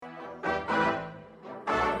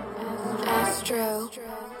We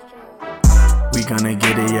gonna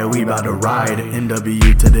get it, yeah, we bout to ride.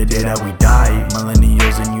 NW to the day that we die.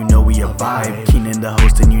 Millennials and you know we a vibe. Keenan the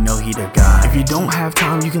host and you know he the guy. If you don't have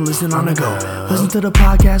time, you can listen on the go. Listen to the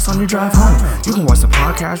podcast on your drive home. You can watch the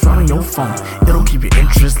podcast right on your phone. It'll keep your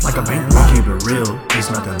interest like a bank. We keep it real,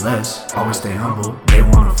 it's nothing less. Always stay humble, they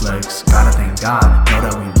wanna flex. Gotta thank God, know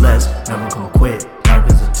that we blessed. Never gonna quit, life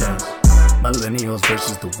is a test. Millennials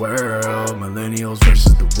versus the world. Millennials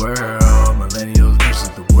versus the world. Millennials versus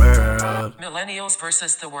the world. Millennials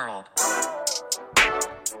versus the world.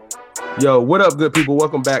 Yo, what up, good people?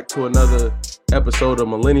 Welcome back to another episode of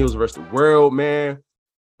Millennials versus the World, man.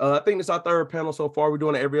 I think this is our third panel so far. We're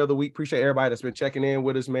doing it every other week. Appreciate everybody that's been checking in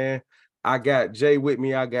with us, man. I got Jay with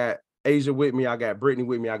me. I got Asia with me. I got Brittany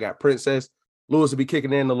with me. I got Princess. Lewis will be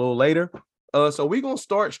kicking in a little later. So we're going to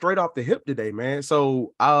start straight off the hip today, man.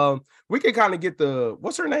 So we can kind of get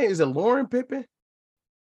what's her name? Is it Lauren Pippen?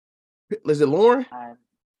 Is it Lauren?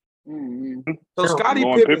 So Scottie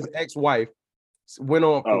Pippen's ex-wife went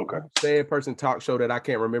on a person talk show that I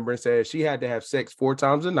can't remember and said she had to have sex 4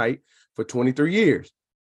 times a night for 23 years.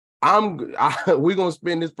 We're going to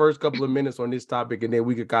spend this first couple of minutes on this topic and then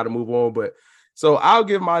we could kind of move on. But so I'll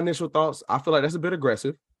give my initial thoughts. I feel like that's a bit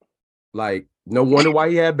aggressive. Like, no wonder why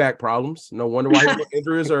he had back problems. No wonder why he was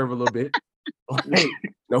injury reserve a little bit.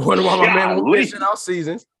 No wonder why my man was missing out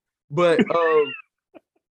seasons. But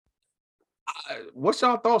what's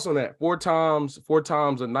y'all thoughts on that? 4 times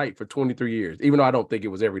a night for 23 years. Even though I don't think it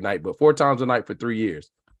was every night, but 4 times a night for 3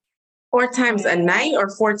 years. 4 times a night or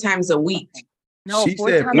 4 times a week? No, she 4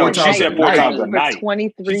 said times she a said night. 4 times a night.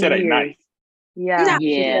 23 she said years. A night. Yeah.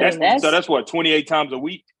 Yeah. So that's what, 28 times a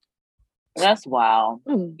week? That's wild.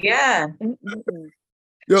 Yeah.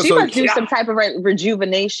 Yo, She must do some type of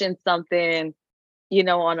rejuvenation, something,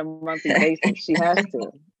 on a monthly basis. She has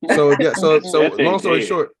to. So long story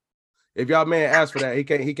short, if y'all man asks for that, he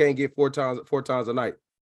can't get 4 times a night.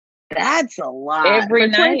 That's a lot. Every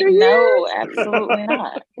night? No, absolutely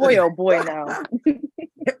not. Boy, oh boy, no.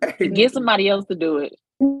 Get somebody else to do it.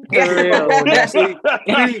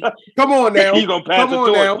 Come on now. He's gonna pass the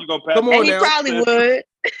torch. Come on and he now. probably would.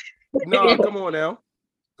 No, come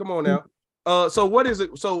on now. So what is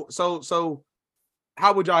it? So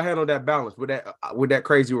how would y'all handle that balance with that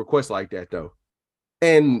crazy request like that though?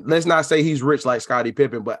 And let's not say he's rich like Scottie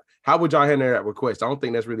Pippen, but how would y'all handle that request? I don't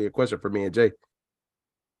think that's really a question for me and Jay.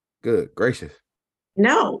 Good gracious.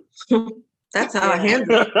 No. That's how I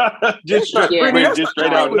handle it. just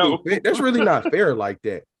straight out no. That's really not fair like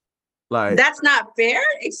that. Like, that's not fair?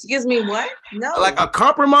 Excuse me, what? No. Like a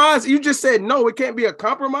compromise? You just said no, it can't be a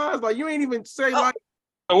compromise. Like you ain't even say like.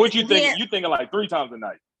 So what you think? Yeah. You thinking like 3 times a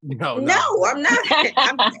night? No, I'm not.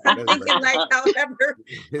 I'm thinking like however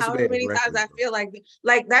many times I feel like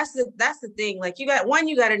that's the thing. Like you got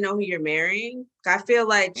to know who you're marrying. I feel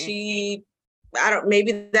like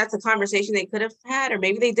maybe that's a conversation they could have had, or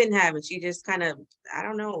maybe they didn't have, and she just kind of, I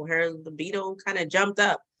don't know, her libido kind of jumped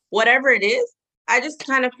up. Whatever it is, I just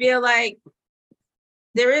kind of feel like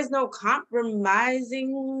there is no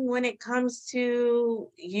compromising when it comes to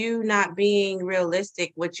you not being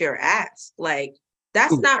realistic with your ask. Like,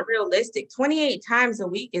 that's not realistic. 28 times a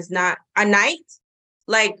week is not a night.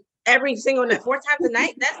 Like, every single night, 4 times a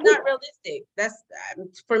night, that's not realistic. That's,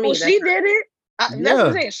 for me. Well, she did it.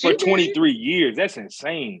 For 23 years, that's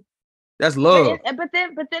insane. That's love. But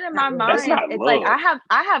then in my mind, it's love. Like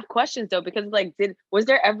I have questions though, because like, was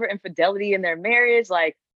there ever infidelity in their marriage?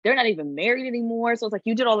 Like, they're not even married anymore, so it's like,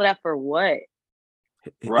 you did all of that for what?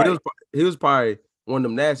 Right. He was probably one of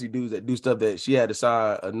them nasty dudes that do stuff that she had to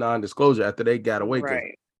sign a non-disclosure after they got away.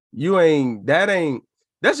 Right.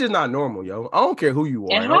 That's just not normal, yo. I don't care who you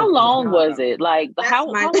are. And how long was it? Like, how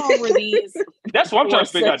long were these? That's what I'm trying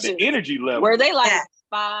to figure out, the energy level. Were they like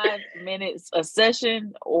 5 minutes a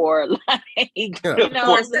session, or like 4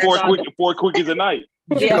 quickies a night?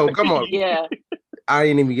 Yeah, no, come on. Yeah, I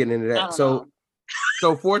ain't even getting into that. So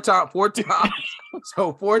 4 times.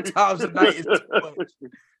 So 4 times a night is too much.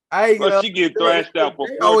 She get thrashed out for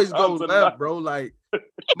 4 always go left, bro. Like,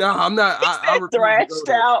 no, I'm not. I thrashed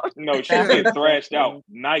out. No, she get thrashed out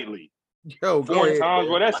nightly. Yo, 4 times,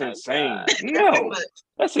 well, that's insane. No,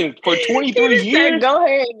 that's for 23 years. Go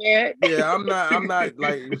ahead, man. Yeah, I'm not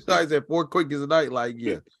like I said, 4 quickies a night. Like,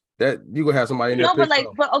 yeah, that you gonna have somebody in there. No,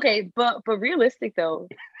 but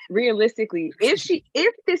realistically,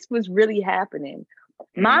 if this was really happening,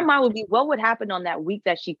 my mind would be, what would happen on that week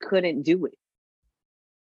that she couldn't do it?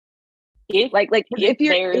 If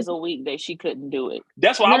there is a week that she couldn't do it.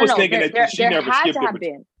 That's why I was thinking that she never skipped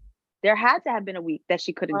it. There had to have been a week that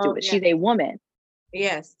she couldn't do it. She's a woman.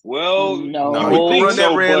 Yes. Well, No. you would think run that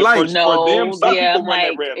so, red but light. for them, some yeah, people run that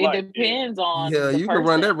like red it light. depends on Yeah, the you can person.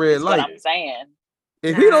 run that red is what light. I'm saying.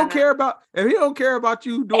 If he don't care about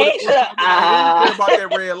you doing it, Asia, he don't care about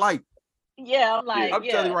that red light. Yeah, I'm like, I'm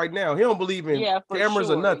telling you right now, he don't believe in for cameras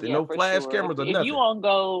or sure. nothing. Yeah, No for flash sure. cameras or If nothing. you won't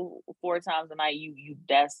go 4 times a night, you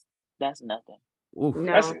that's nothing. Oof.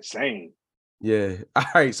 No. That's insane. Yeah. All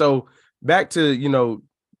right. So back to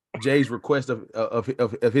Jay's request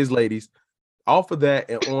of his ladies. Off of that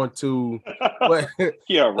and on to what?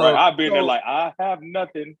 Yeah, right. I've been there like I have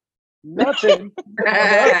nothing.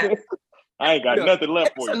 I ain't got nothing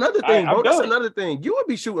left for you. Another thing, bro. That's done. another thing. You would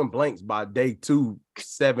be shooting blanks by day 2,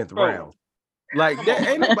 7th Bro. round. Like that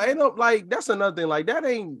ain't no like that's another thing. Like that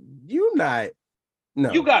ain't you not.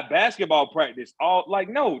 No, You got basketball practice all like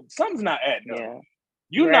no, something's not adding up. Yeah.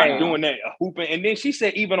 You're Right. not doing that hooping. And then she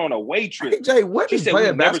said even on a away trip. Hey, Jay, what She does said we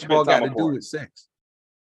playing never basketball spent got time to do apart. with sex?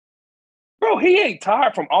 Bro, he ain't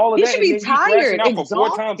tired from all of He that. should And be then you thrashing tired, out for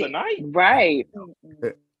 4 times a exhausted. night. Right.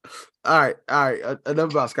 All right.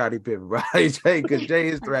 Enough about Scottie Pippen, right? Jay, because Jay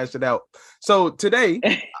is thrashing out. So today,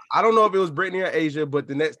 I don't know if it was Brittany or Asia, but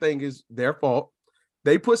the next thing is their fault.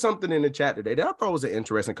 They put something in the chat today that I thought was an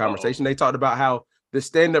interesting conversation. They talked about how the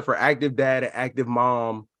stand-up for active dad and active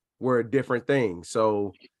mom were a different thing.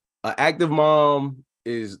 So an active mom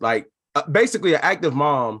is like basically an active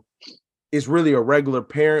mom is really a regular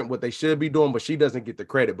parent, what they should be doing, but she doesn't get the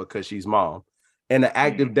credit because she's mom. And the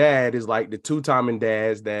active dad is like the 2-timing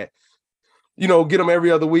dads that, get them every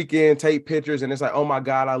other weekend, take pictures, and it's like, oh my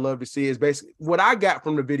God, I love to see it. It's basically what I got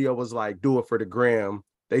from the video was like, do it for the gram.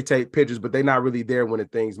 They take pictures, but they're not really there when the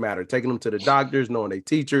things matter. Taking them to the doctors, knowing they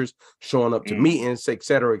teachers, showing up to meetings, et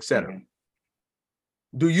cetera, et cetera.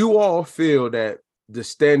 Do you all feel that the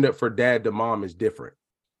stand-up for dad to mom is different?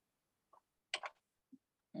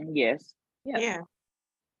 Yes. Yeah.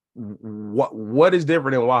 What is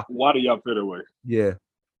different and why? Why do y'all feel that way? Yeah.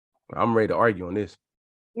 I'm ready to argue on this.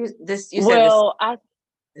 You said the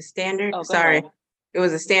standard. Oh, Sorry, ahead. it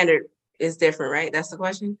was a standard is different, right? That's the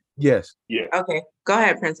question. Yes. Yeah. Okay, go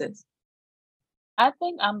ahead, Princess. I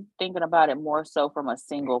think I'm thinking about it more so from a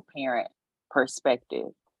single parent perspective.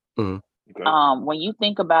 Mm-hmm. Okay. When you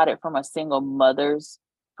think about it from a single mother's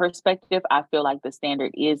perspective, I feel like the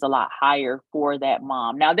standard is a lot higher for that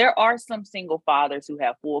mom. Now, there are some single fathers who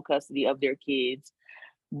have full custody of their kids,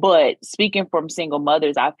 but speaking from single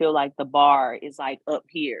mothers, I feel like the bar is like up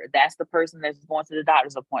here. That's the person that's going to the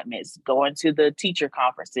doctor's appointments, going to the teacher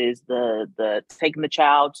conferences, the taking the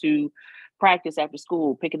child to practice after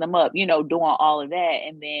school, picking them up, doing all of that.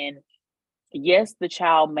 And then yes, the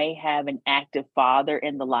child may have an active father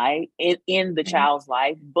in the child's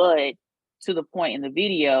life, but to the point in the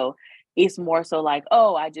video, it's more so like,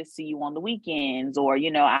 oh, I just see you on the weekends, or,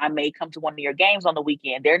 I may come to one of your games on the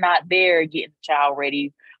weekend. They're not there getting the child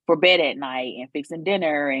ready for bed at night and fixing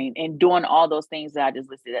dinner and doing all those things that I just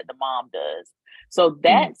listed that the mom does. So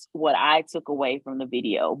that's what I took away from the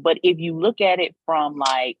video. But if you look at it from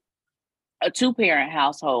like a 2-parent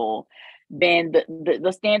household, then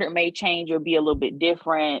the standard may change or be a little bit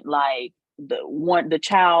different. Like the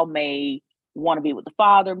child may want to be with the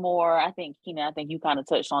father more. I think, Keena, you kind of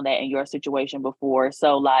touched on that in your situation before.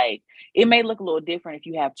 So like it may look a little different if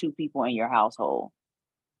you have 2 people in your household.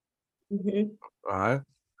 All right.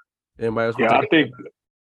 Anybody else? Yeah, I think.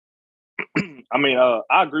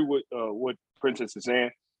 I agree with what Princess is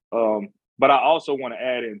saying, but I also want to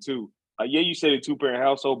add in too. Yeah, you said a 2-parent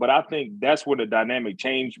household, but I think that's where the dynamic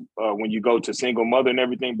changed when you go to single mother and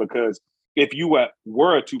everything. Because if you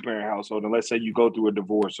were a 2-parent household, and let's say you go through a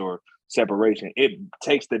divorce or separation, it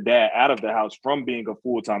takes the dad out of the house from being a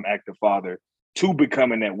full-time active father to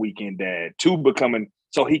becoming that weekend dad,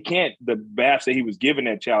 so he can't, the baths that he was giving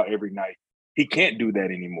that child every night, he can't do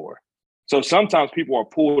that anymore. So sometimes people are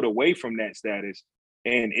pulled away from that status,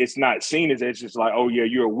 and it's not seen as it's just like, oh yeah,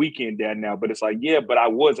 you're a weekend dad now. But it's like, yeah, but I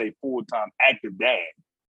was a full-time active dad.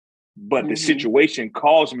 But the situation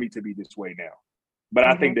caused me to be this way now. But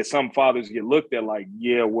I think that some fathers get looked at like,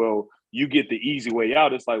 yeah, well, you get the easy way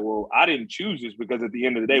out. It's like, well, I didn't choose this, because at the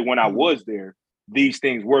end of the day, when I was there, these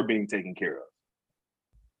things were being taken care of.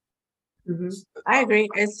 I agree.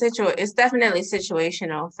 It's definitely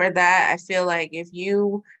situational. For that, I feel like if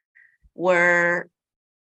you were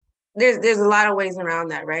there's a lot of ways around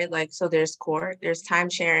that, right? Like, so there's court, there's time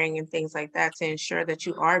sharing and things like that to ensure that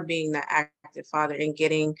you are being the active father and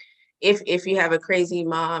getting, if you have a crazy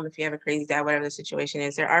mom, if you have a crazy dad, whatever the situation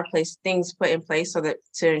is, there are things put in place so that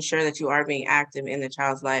to ensure that you are being active in the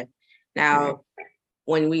child's life. Now,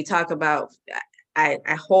 when we talk about, I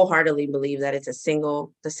wholeheartedly believe that it's the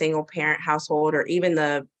single parent household, or even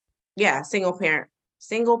the single parent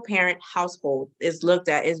single parent household is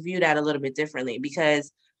viewed at a little bit differently,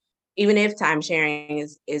 because even if time sharing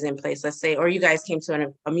is in place, let's say, or you guys came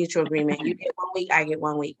to a mutual agreement, you get 1 week, I get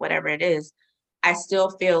 1 week, whatever it is, I still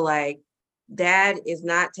feel like dad is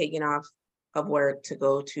not taking off of work to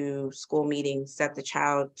go to school meetings that the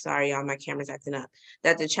child, sorry, y'all, my camera's acting up,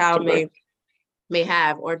 that the child may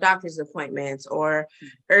have, or doctor's appointments, or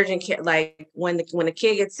urgent care. Like when a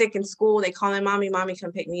kid gets sick in school, they call in mommy,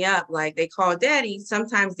 come pick me up. Like they call daddy.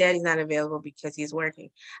 Sometimes daddy's not available because he's working.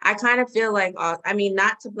 I kind of feel like, I mean,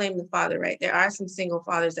 not to blame the father, right? There are some single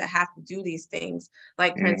fathers that have to do these things,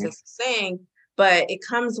 like Princess is saying, but it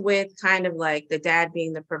comes with kind of like the dad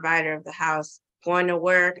being the provider of the house, going to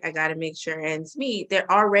work. I got to make sure ends meet.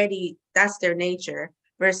 That's their nature,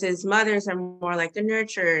 versus mothers are more like the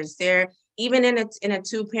nurturers. They're, even in a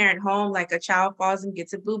two-parent home, like a child falls and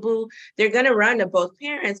gets a boo-boo, they're gonna run to both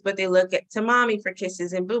parents, but they look to mommy for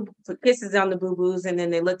kisses and for kisses on the boo-boos, and then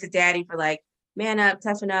they look to daddy for like, man up,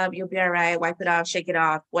 toughen up, you'll be all right, wipe it off, shake it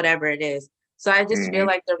off, whatever it is. So I just feel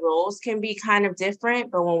like the roles can be kind of different,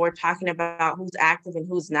 but when we're talking about who's active and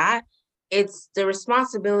who's not, it's the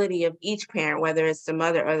responsibility of each parent, whether it's the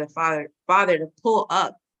mother or the father to pull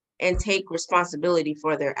up and take responsibility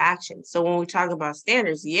for their actions. So when we talk about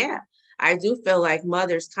standards, I do feel like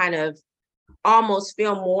mothers kind of almost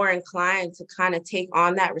feel more inclined to kind of take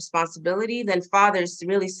on that responsibility than fathers to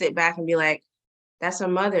really sit back and be like, that's a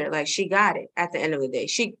mother, like she got it at the end of the day.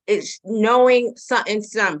 She is knowing some, in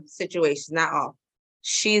some situations, not all.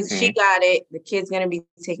 She got it. The kid's going to be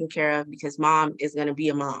taken care of because mom is going to be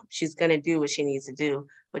a mom. She's going to do what she needs to do,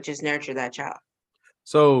 which is nurture that child.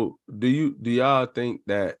 So do y'all think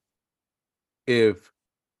that do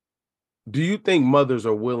you think mothers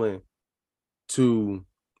are willing to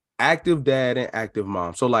active dad and active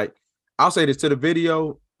mom? So like, I'll say this to the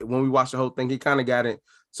video, when we watch the whole thing, he kind of got it.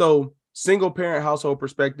 So single parent household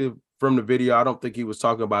perspective from the video, I don't think he was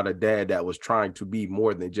talking about a dad that was trying to be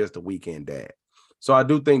more than just a weekend dad. So I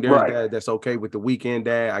do think there's dad that's okay with the weekend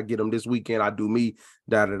dad. I get him this weekend, I do me,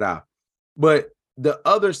 da. But the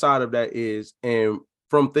other side of that is, and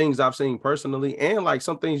from things I've seen personally, and like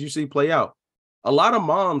some things you see play out, a lot of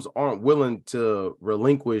moms aren't willing to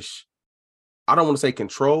relinquish, I don't want to say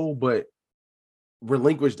control, but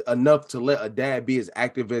relinquished enough to let a dad be as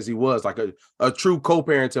active as he was, like a true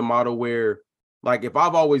co-parenting model where, like, if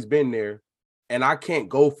I've always been there and I can't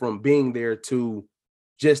go from being there to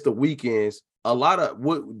just the weekends,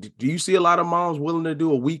 do you see a lot of moms willing to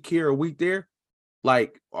do a week here, a week there?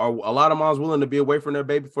 Like, are a lot of moms willing to be away from their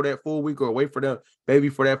baby for that full week or away from their baby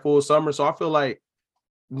for that full summer? So I feel like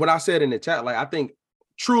when I said in the chat, like, I think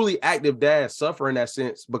truly active dads suffer in that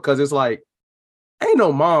sense, because it's like, ain't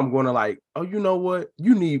no mom going to like, oh, you know what?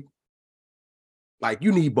 You need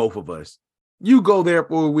both of us. You go there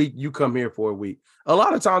for a week, you come here for a week. A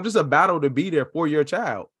lot of times it's a battle to be there for your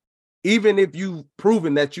child. Even if you've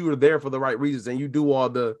proven that you are there for the right reasons and you do all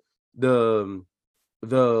the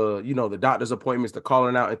doctor's appointments, the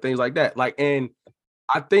calling out and things like that. Like, and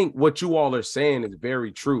I think what you all are saying is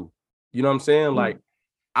very true. You know what I'm saying? Mm-hmm. Like,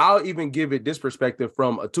 I'll even give it this perspective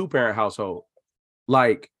from a two-parent household.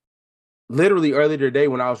 Like, literally earlier today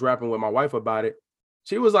when I was rapping with my wife about it,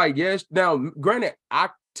 she was like, yes. Now, granted, I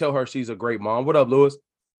tell her she's a great mom. What up, Lewis?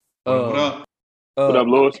 What up,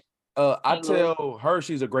 Lewis? I tell her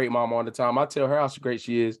she's a great mom all the time. I tell her how great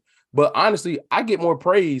she is. But honestly, I get more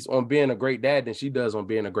praise on being a great dad than she does on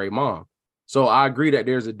being a great mom. So I agree that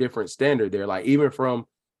there's a different standard there. Like, even from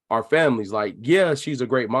our families, like, yeah, she's a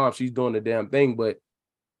great mom. She's doing the damn thing. But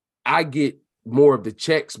I get more of the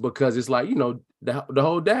checks because it's like, the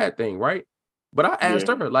whole dad thing, right? But I asked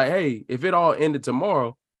her, like, hey, if it all ended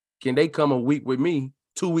tomorrow, can they come a week with me,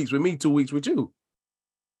 2 weeks with me, 2 weeks with you?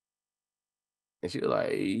 And she was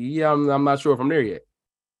like, yeah, I'm not sure if I'm there yet.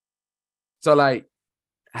 So, like,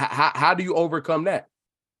 how do you overcome that?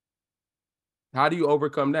 How do you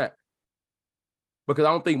overcome that? Because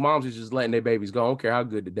I don't think moms is just letting their babies go. I don't care how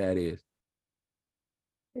good the dad is.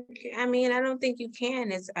 I mean, I don't think you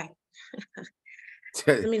can.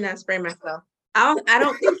 Let me not spray myself. I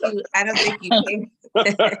don't think you can.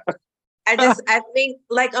 I think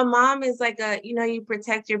like a mom is like you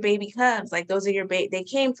protect your baby cubs. Like, those are your baby. They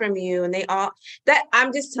came from you, and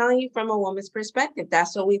I'm just telling you from a woman's perspective.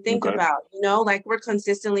 That's what we think about, like, we're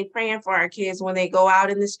consistently praying for our kids when they go out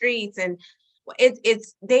in the streets, and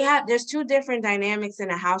there's two different dynamics in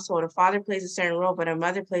a household. A father plays a certain role, but a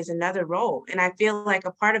mother plays another role. And I feel like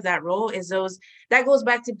a part of that role is that goes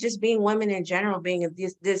back to just being women in general, being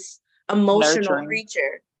this emotional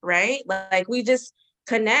creature, right? Like, we just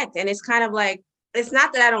connect, and it's kind of like, it's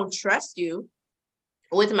not that I don't trust you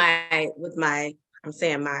with my I'm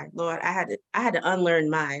saying my. Lord, I had to unlearn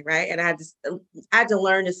my, right? And I had to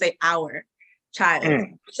learn to say our child,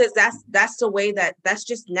 because that's the way that's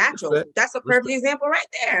just natural. That's a perfect example right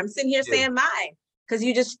there. I'm sitting here saying mine, because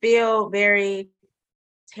you just feel very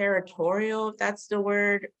territorial, if that's the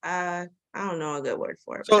word. I don't know a good word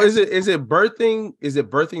for it. So is it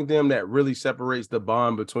birthing them that really separates the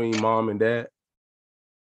bond between mom and dad?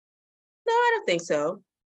 No, I don't think so.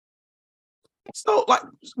 So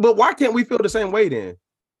but why can't we feel the same way then?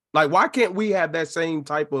 Like, why can't we have that same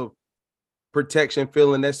type of protection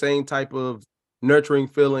feeling, that same type of nurturing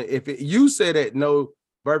feeling? If you say that no,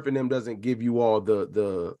 birthing them doesn't give you all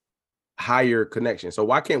the higher connection. So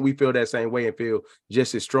why can't we feel that same way and feel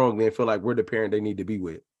just as strongly and feel like we're the parent they need to be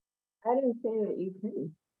with? I didn't say that you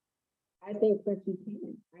can. I think that you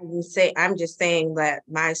can. I'm just saying that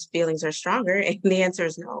my feelings are stronger, and the answer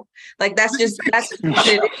is no. Like that's what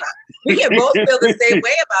it is. We can both feel the same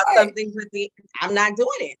way about something, but I'm not doing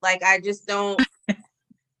it. Like I just don't.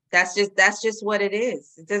 That's just what it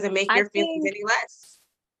is. It doesn't make your feelings any less.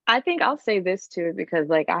 I think I'll say this too, because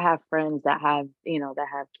like I have friends that have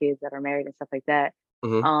kids that are married and stuff like that.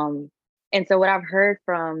 Mm-hmm. And so what I've heard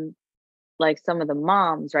from like some of the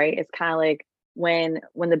moms, right, it's kind of like when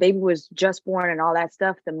the baby was just born and all that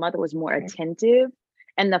stuff, the mother was more attentive,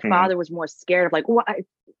 and the father was more scared of like, well,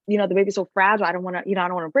 the baby's so fragile. I don't want to, I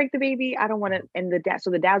don't want to break the baby. I don't want to. And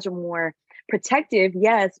the dads are more protective,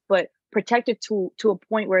 yes, but protective to a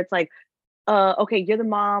point where it's like, okay, you're the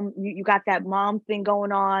mom. You got that mom thing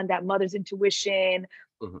going on, that mother's intuition.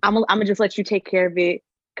 I'm gonna just let you take care of it,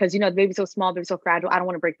 because the baby's so small, baby's so fragile. I don't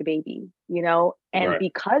want to break the baby, And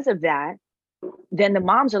because of that, then the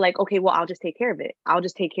moms are like, okay, well, I'll just take care of it. I'll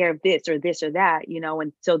just take care of this or that,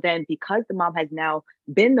 And so then because the mom has now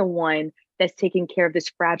been the one that's taking care of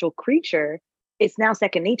this fragile creature, it's now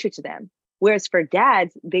second nature to them. Whereas for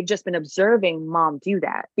dads, they've just been observing mom do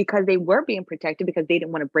that because they were being protected because they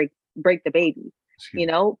didn't want to break the baby,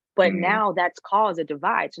 But now that's caused a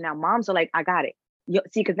divide. So now moms are like, I got it.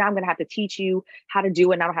 See, because now I'm going to have to teach you how to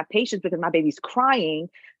do it. And I don't have patience because my baby's crying,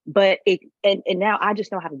 but and now I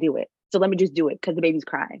just know how to do it. So let me just do it because the baby's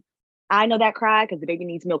crying. I know that cry because the baby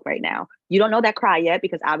needs milk right now. You don't know that cry yet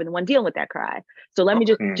because I've been the one dealing with that cry. So let me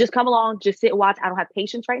just come along, just sit and watch. I don't have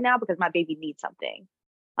patience right now because my baby needs something.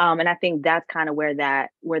 And I think that's kind of where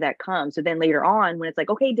that comes. So then later on, when it's like,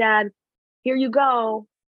 okay, dad, here you go.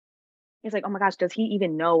 It's like, oh my gosh, does he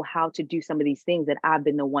even know how to do some of these things that I've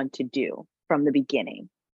been the one to do from the beginning?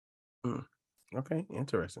 Okay,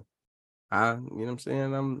 interesting. You know what I'm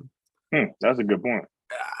saying? That's a good point.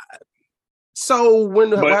 So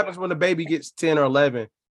what happens when the baby gets 10 or 11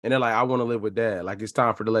 and they're like, I want to live with dad. Like it's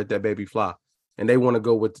time to let that baby fly. And they want to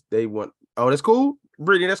go with, oh, that's cool.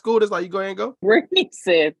 Brittany, that's cool. That's like, you go ahead and go. Brittany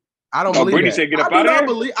said, I don't believe Brittany that. said, get up out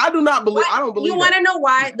of here. I do not believe. I don't believe. You want to know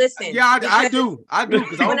why? Listen. Yeah, I do.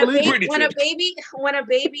 Because I don't believe it. When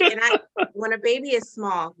a baby is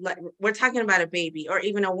small, like we're talking about a baby or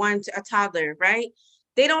even a toddler, right?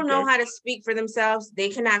 They don't know how to speak for themselves. They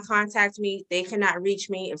cannot contact me. They cannot reach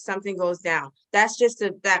me if something goes down. That's just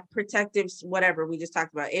that protective whatever we just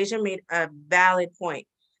talked about. Asia made a valid point.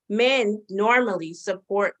 Men normally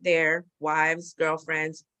support their wives,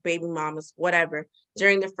 girlfriends, baby mamas, whatever,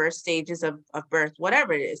 during the first stages of birth,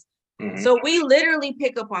 whatever it is. So we literally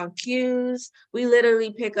pick up on cues. We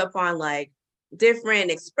literally pick up on like different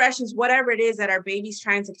expressions, whatever it is that our baby's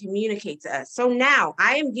trying to communicate to us. So now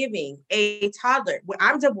I am giving a toddler,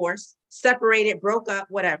 I'm divorced, separated, broke up,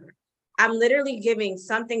 whatever. I'm literally giving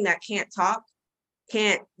something that can't talk,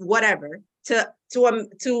 can't whatever,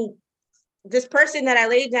 to this person that I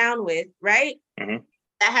laid down with, right? That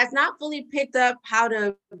has not fully picked up how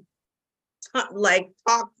to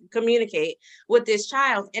talk, communicate with this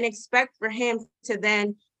child, and expect for him to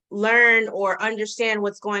then learn or understand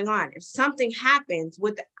what's going on. If something happens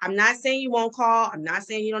I'm not saying you won't call. I'm not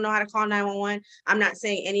saying you don't know how to call 911. I'm not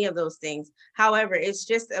saying any of those things. However, it's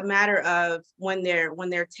just a matter of when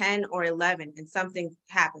they're 10 or 11 and something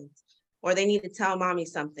happens, or they need to tell mommy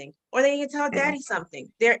something, or they need to tell daddy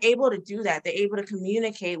something. They're able to do that. They're able to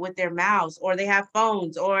communicate with their mouths, or they have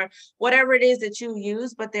phones or whatever it is that you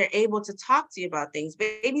use, but they're able to talk to you about things.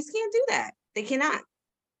 Babies can't do that. They cannot.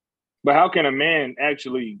 But how can a man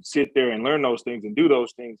actually sit there and learn those things and do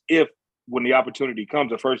those things if when the opportunity comes,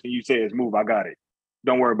 the first thing you say is move, I got it.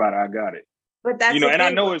 Don't worry about it, I got it. But that's and I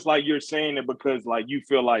know it's like you're saying it because like you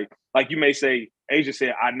feel like you may say, Asia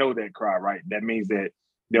said, I know that cry, right? That means that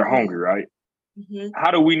they're hungry, right? How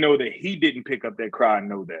do we know that he didn't pick up that cry and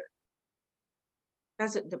know that?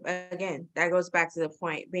 Again, that goes back to the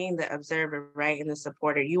point, being the observer, right, and the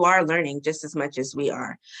supporter. You are learning just as much as we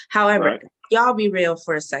are. However, Right. y'all be real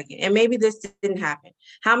for a second, and maybe this didn't happen.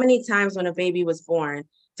 How many times when a baby was born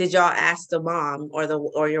did y'all ask the mom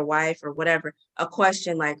or your wife or whatever a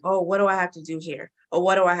question like, "Oh, what do I have to do here? Or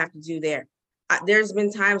what do I have to do there?" There's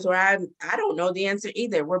been times where I don't know the answer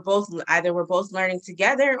either. We're both learning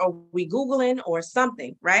together, or we Googling or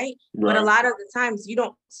something, right? But a lot of the times you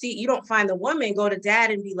don't find the woman go to dad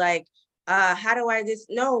and be like, how do I this?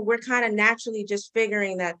 No, we're kind of naturally just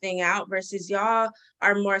figuring that thing out, versus y'all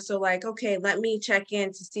are more so like, okay, let me check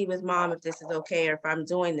in to see with mom if this is okay or if I'm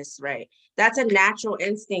doing this right. That's a natural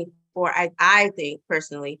instinct for I think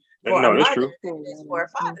personally for a mother than it is for a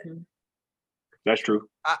father. That's true.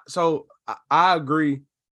 I agree.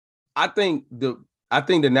 I think the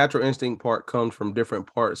natural instinct part comes from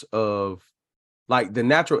different parts of, like, the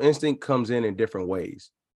natural instinct comes in different ways.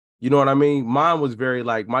 You know what I mean? Mine was very,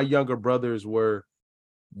 like, my younger brothers were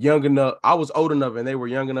young enough. I was old enough and they were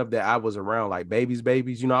young enough that I was around like babies.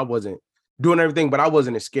 You know, I wasn't doing everything, but I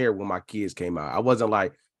wasn't as scared when my kids came out. I wasn't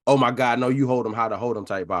like, oh my God, no, you hold them, how to hold them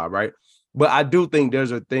type vibe, right? But I do think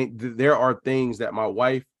there are things that my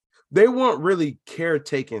wife, they weren't really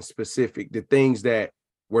caretaking specific, the things that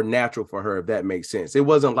were natural for her, if that makes sense. It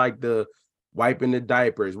wasn't like the wiping the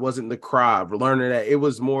diapers, wasn't the cry, learning that. It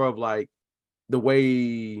was more of like the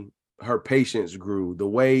way her patience grew, the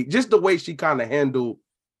way she kind of handled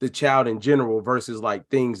the child in general, versus like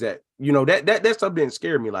things that, you know, that stuff didn't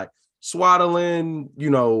scare me, like swaddling, you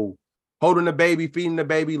know, holding the baby, feeding the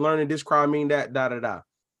baby, learning this cry, mean that,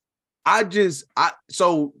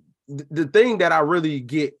 So the thing that I really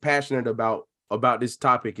get passionate about this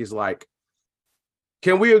topic is like,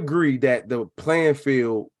 can we agree that the playing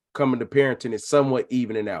field coming to parenting is somewhat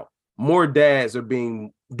evening out? More dads are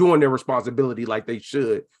doing their responsibility like they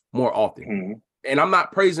should more often. Mm-hmm. And I'm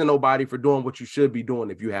not praising nobody for doing what you should be doing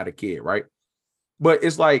if you had a kid, right? But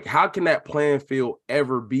it's like, how can that playing field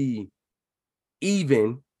ever be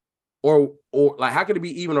even? Or like, how can it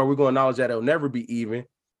be even? Or we're going to acknowledge that it'll never be even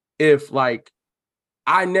if, like,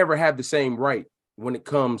 I never have the same right when it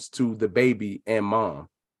comes to the baby and mom.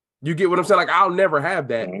 You get what I'm saying? Like, I'll never have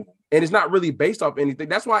that. Mm-hmm. And it's not really based off anything.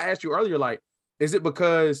 That's why I asked you earlier, like, is it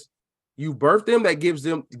because you birthed them that gives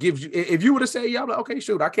you, if you would have said, yeah, I'm like, okay,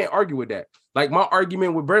 shoot, I can't argue with that. Like my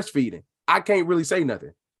argument with breastfeeding, I can't really say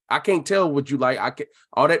nothing. I can't tell what you like. I can't,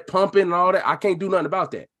 all that pumping and all that, I can't do nothing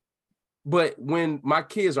about that. But when my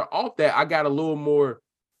kids are off that, I got a little more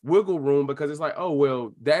wiggle room, because it's like, oh,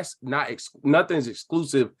 well, that's nothing's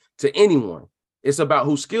exclusive to anyone. It's about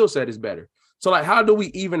whose skill set is better. So like, how do we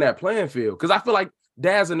even that playing field? Because I feel like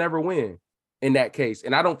dads will never win in that case.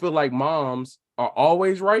 And I don't feel like moms are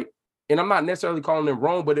always right. And I'm not necessarily calling them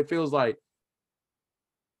wrong, but it feels like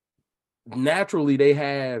naturally they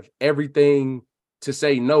have everything to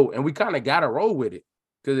say no. And we kind of got to roll with it.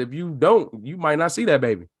 Because if you don't, you might not see that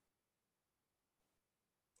baby.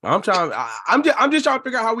 I'm just trying to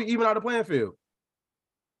figure out how we even out the playing field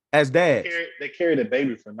as dads. They carry the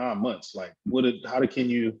baby for 9 months. Like, can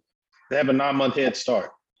you have a 9-month head start?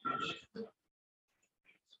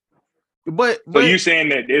 But so you saying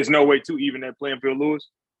that there's no way to even that playing field, Lewis?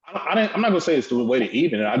 I'm not going to say it's the way to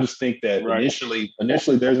even it. I just think that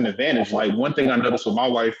initially there's an advantage. Like, one thing I noticed with my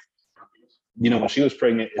wife, you know, when she was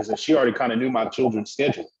pregnant, is that she already kind of knew my children's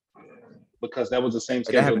schedule, because that was the same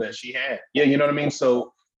schedule that she had. Yeah, you know what I mean?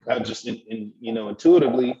 So just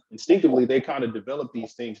intuitively, instinctively, they kind of develop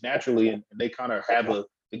these things naturally, and they kind of have a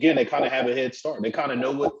head start. They kind of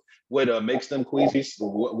know what makes them queasy,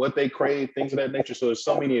 what they crave, things of that nature. So there's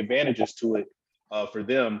so many advantages to it for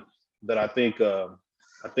them that I think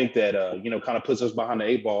that kind of puts us behind the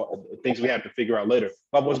 8 ball. Things we have to figure out later.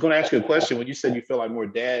 I was going to ask you a question. When you said you feel like more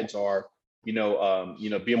dads are,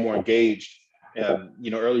 being more engaged,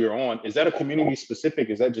 earlier on, is that a community specific?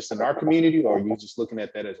 Is that just in our community, or are you just looking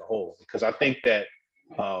at that as a whole? Because I think that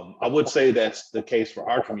I would say that's the case for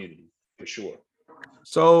our community for sure.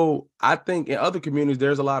 So I think in other communities,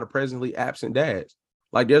 there's a lot of presently absent dads.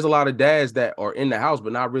 Like, there's a lot of dads that are in the house,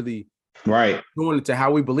 but not really doing it to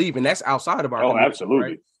how we believe. And that's outside of our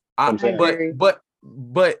community, absolutely. Right?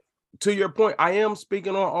 But to your point, I am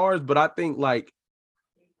speaking on ours, but I think like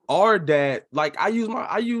our dad, like I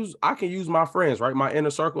can use my friends, right? My inner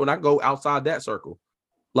circle, and I go outside that circle.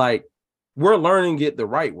 Like, we're learning it the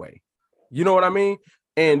right way. You know what I mean?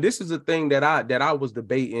 And this is a thing that I was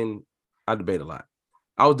debating. I debate a lot.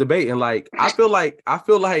 I was debating, like, I feel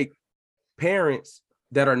like parents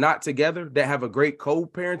that are not together, that have a great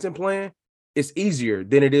co-parenting plan, it's easier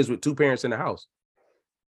than it is with 2 parents in the house.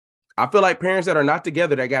 I feel like parents that are not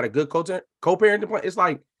together, that got a good co-parenting plan, it's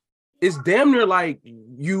like it's damn near like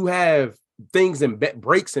you have things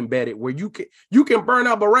breaks embedded where you can burn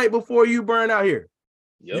out, but right before you burn out here,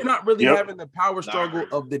 you're not really having the power struggle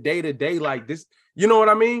of the day-to-day like this. You know what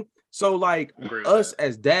I mean? So like us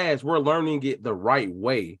as dads, we're learning it the right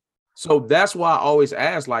way. So that's why I always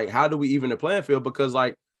ask, like, how do we even the playing field? Because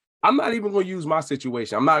like, I'm not even going to use my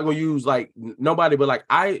situation. I'm not going to use like nobody, but like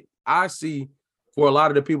I see for a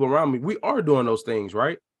lot of the people around me, we are doing those things,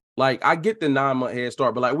 right? Like I get the 9-month head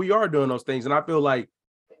start, but like we are doing those things. And I feel like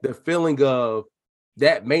the feeling of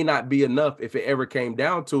that may not be enough if it ever came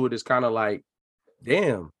down to it is kind of like,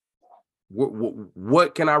 damn,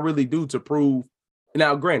 what can I really do to prove?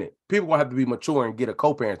 Now, granted, people gonna have to be mature and get a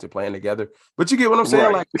co-parenting plan together, but you get what I'm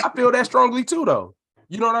saying? Like, I feel that strongly too, though.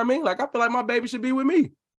 You know what I mean? Like, I feel like my baby should be with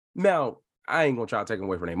me. Now, I ain't gonna try to take them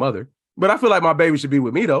away from their mother, but I feel like my baby should be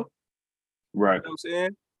with me, though. Right. You know what I'm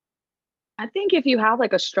saying? I think if you have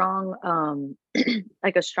like a strong,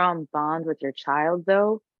 like a strong bond with your child,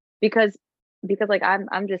 though, because like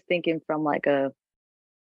I'm just thinking from like a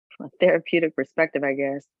therapeutic perspective, I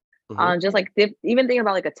guess. Just like even thinking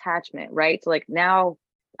about like attachment, right? So like now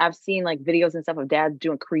I've seen like videos and stuff of dads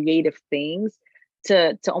doing creative things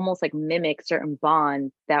to almost like mimic certain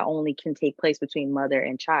bonds that only can take place between mother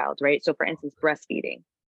and child, right? So for instance, breastfeeding,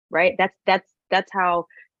 right? That's how,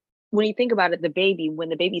 when you think about it, when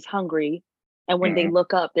the baby's hungry and when they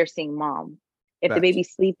look up, they're seeing mom. If the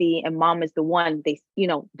baby's sleepy and mom is the one,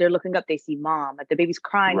 they're looking up, they see mom. If the baby's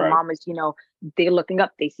crying and mom is, they're looking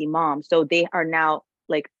up, they see mom. So they are now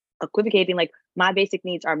like equivocating, like my basic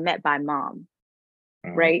needs are met by mom.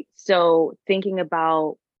 Right. So thinking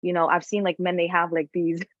about, I've seen like men, they have like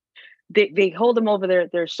these, they hold them over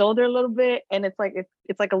their shoulder a little bit. And it's like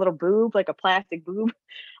a little boob, like a plastic boob.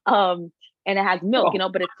 And it has milk,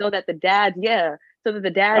 but it's so that the dads, so that the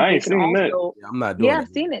dads can also, I'm not doing I've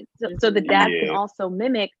seen it. So the dads can also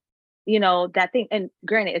mimic, that thing. And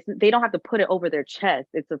granted, they don't have to put it over their chest.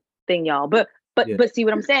 It's a thing, y'all. But see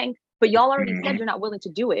what I'm saying? But y'all already said you're not willing to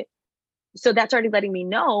do it. So that's already letting me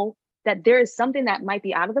know that there is something that might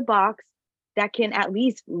be out of the box that can at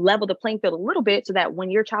least level the playing field a little bit, so that when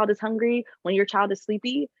your child is hungry, when your child is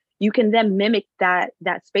sleepy, you can then mimic that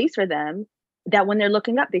space for them, that when they're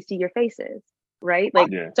looking up, they see your faces, right? Like,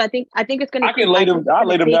 so I think it's going to, I lay them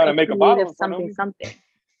down and make a bottle something.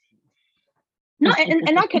 No,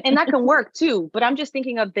 and that can work too. But I'm just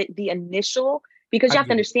thinking of the initial, because you have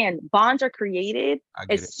to understand, bonds are created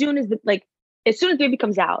as soon as baby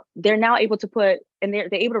comes out. They're now able to put, and they're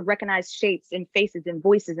able to recognize shapes and faces and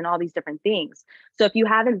voices and all these different things. So if you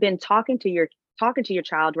haven't been talking to your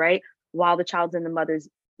child, right, while the child's in the mother's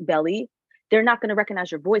belly, they're not going to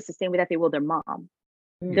recognize your voice the same way that they will their mom.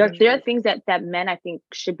 There are things that men, I think,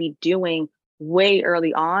 should be doing way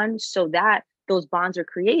early on, so that those bonds are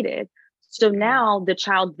created. So now the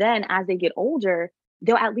child then, as they get older,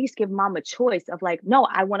 they'll at least give mom a choice of like, no,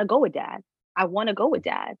 I want to go with dad. I want to go with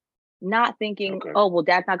dad. Not thinking, oh, well,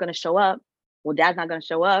 dad's not going to show up. Well, dad's not going to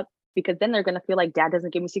show up, because then they're going to feel like dad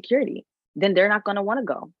doesn't give me security. Then they're not going to want to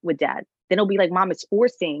go with dad. Then it'll be like mom is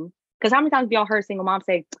forcing. Because how many times have y'all heard single moms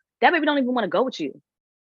say, that baby don't even want to go with you?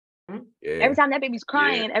 Every time that baby's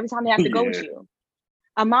crying, every time they have to go with you.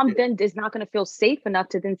 A mom then is not going to feel safe enough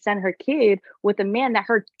to then send her kid with a man that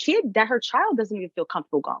her child doesn't even feel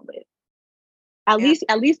comfortable going with. At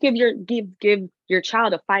least give your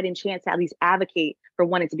child a fighting chance to at least advocate for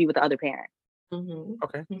wanting to be with the other parent.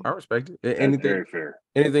 Okay, I respect it. Anything very fair.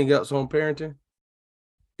 Anything else on parenting?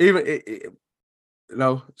 Even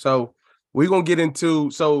so we're gonna get into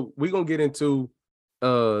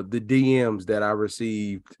the DMs that I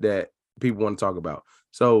received that people want to talk about.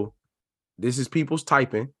 So this is people's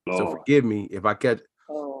typing. So forgive me if I catch.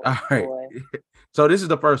 All right. So this is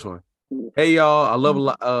the first one. Hey y'all,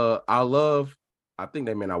 I think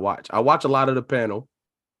they meant I watch a lot of the panel.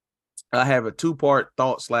 I have a 2-part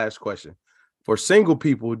thought / question. For single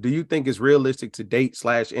people, do you think it's realistic to date /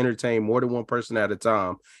 entertain more than one person at a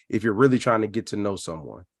time if you're really trying to get to know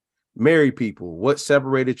someone? Married people, what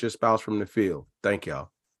separated your spouse from the field? Thank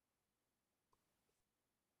y'all.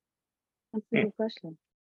 That's a good question.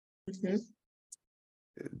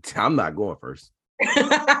 I'm not going first. I'm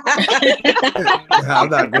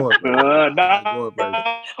not going first.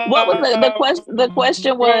 What was the question? The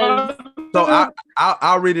question was. So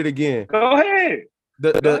I'll read it again. Go ahead.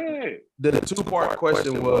 The 2-part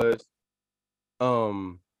question was,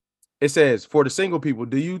 it says, for the single people,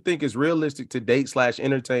 do you think it's realistic to date /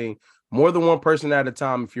 entertain more than one person at a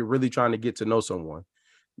time if you're really trying to get to know someone?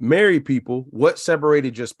 Married people, what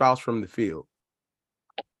separated your spouse from the field?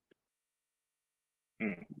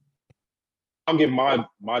 I'm giving my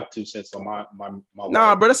 2 cents on my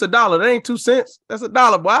Nah, bro, that's $1. That ain't 2 cents. That's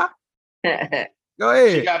 $1, boy. Go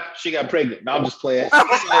ahead. She got pregnant. No, I'm just playing.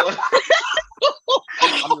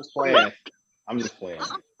 I'm just playing.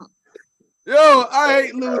 Yo, I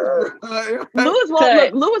hate Lewis, bro.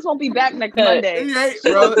 Lewis won't be back next Monday. He hate,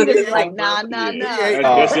 bro. He's like, nah.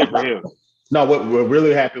 That's it for him. No, what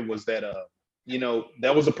really happened was that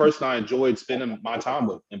that was a person I enjoyed spending my time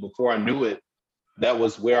with, and before I knew it, that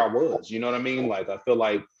was where I was. You know what I mean? Like I feel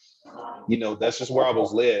like, that's just where I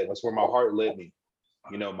was led. That's where my heart led me.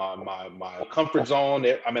 My comfort zone.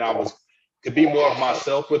 I mean, could be more of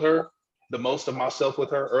myself with her, the most of myself with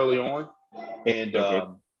her early on, and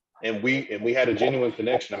and we had a genuine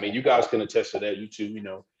connection. I mean, you guys can attest to that. You too,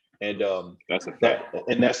 and that's a fact.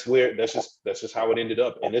 And that's just how it ended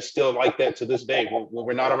up, and it's still like that to this day. When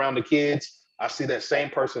we're not around the kids, I see that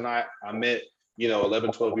same person I met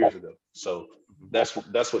 11, 12 years ago. So that's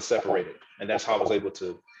what separated, and that's how I was able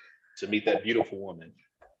to meet that beautiful woman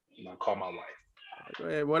and I call my wife.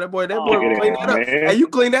 Hey, boy, that boy cleaned that up. Hey, you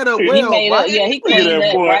cleaned that up well. He cleaned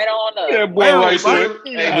that right on up. That boy right there.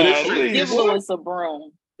 Hey, give Lewis a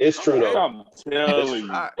broom. It's true though. I'm telling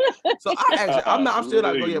you. So I'm still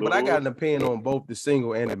not going yet, but I got an opinion on both the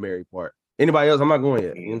single and the married part. Anybody else? I'm not going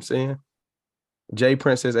yet. You know what I'm saying? Jay,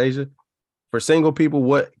 Princess Asia. For single people,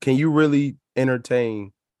 what can you really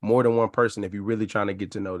entertain more than one person if you're really trying to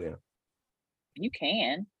get to know them? You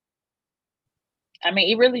can. I mean,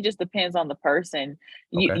 it really just depends on the person.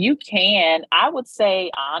 You can. I would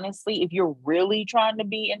say, honestly, if you're really trying to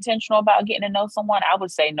be intentional about getting to know someone, I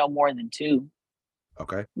would say no more than 2.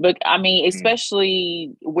 Okay. But I mean,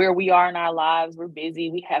 especially where we are in our lives, we're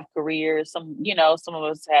busy, we have careers, some of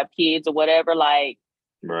us have kids or whatever. Like,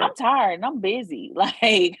 right. I'm tired and I'm busy.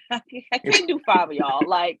 Like, I can't do 5 of y'all.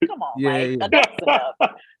 Like, come on, enough's enough.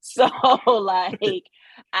 So, like,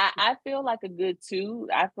 I feel like a good 2.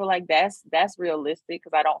 I feel like that's realistic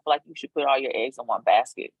because I don't feel like you should put all your eggs in one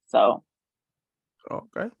basket. So,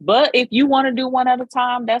 okay. But if you want to do one at a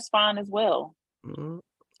time, that's fine as well. Mm-hmm.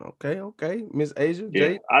 Okay. Miss Asia,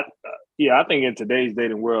 Jay? I think in today's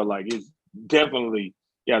dating world, like it's definitely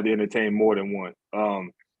you have to entertain more than one.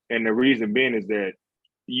 And the reason being is that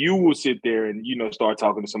you will sit there and start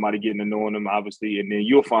talking to somebody, getting to know them, obviously, and then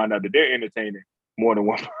you'll find out that they're entertaining more than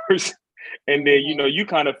one person. And then you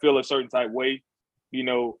kind of feel a certain type way,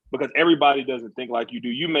 because everybody doesn't think like you do.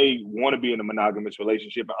 You may want to be in a monogamous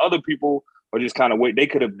relationship, and other people are just kind of wait. They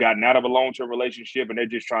could have gotten out of a long-term relationship and they're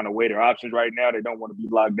just trying to weigh their options right now. They don't want to be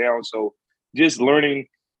locked down. So just learning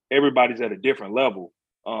everybody's at a different level.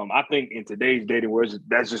 I think in today's dating world,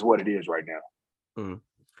 that's just what it is right now. Mm.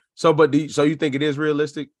 So, so you think it is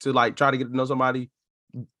realistic to like try to get to know somebody,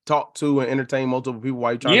 talk to and entertain multiple people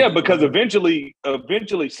while you're trying? Yeah, because eventually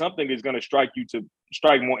something is going to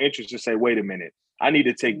strike more interest to say, wait a minute, I need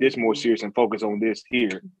to take this more serious and focus on this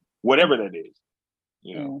here, whatever that is.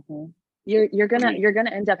 Mm-hmm. You're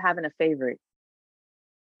gonna end up having a favorite.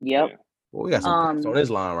 Yep. Yeah. Well, we got some pips on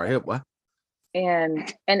this line right here, boy.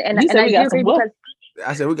 And I do agree because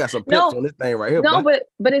I said we got some pips on this thing right here. No, boy.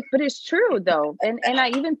 but it's true though. And I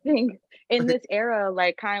even think in this era,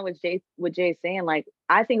 like kind of what Jay's saying, like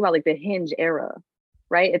I think about like the Hinge era,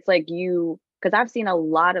 right? It's like because I've seen a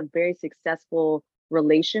lot of very successful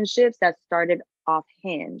relationships that started off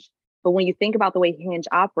Hinge. But when you think about the way Hinge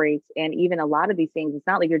operates and even a lot of these things, it's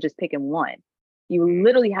not like you're just picking one. You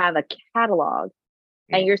literally have a catalog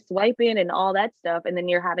and you're swiping and all that stuff. And then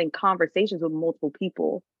you're having conversations with multiple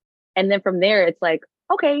people. And then from there, it's like,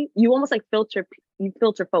 okay, you almost like filter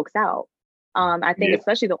folks out. I think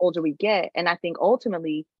especially the older we get. And I think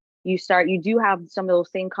ultimately you do have some of those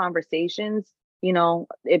same conversations,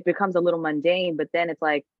 it becomes a little mundane, but then it's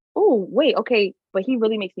like, oh, wait, okay, but he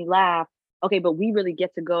really makes me laugh. Okay, but we really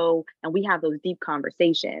get to go and we have those deep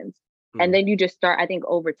conversations. And then you just start, I think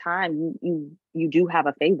over time, you do have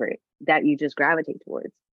a favorite that you just gravitate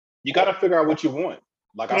towards. You got to figure out what you want.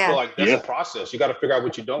 Like, I feel like that's a process. You got to figure out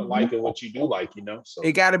what you don't like and what you do like, So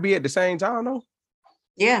it got to be at the same time, though.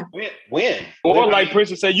 Yeah. When? Or like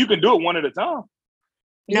Princess said, you can do it one at a time.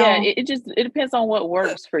 No. Yeah, it depends on what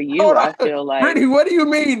works for you. I feel like. Brittany, what do you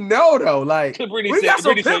mean no though? Like we got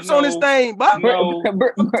some pips on this thing, but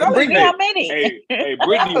Brittany, how many? Hey,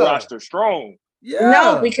 Brittany roster strong. Yeah.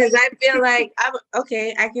 No, because I feel like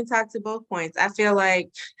I can talk to both points. I feel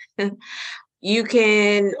like you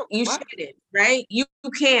shouldn't, right? You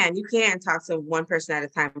can talk to one person at a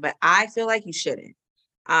time, but I feel like you shouldn't.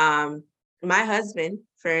 My husband,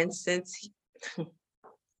 for instance,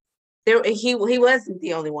 he wasn't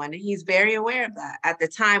the only one, and he's very aware of that at the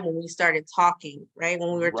time when we started talking, right?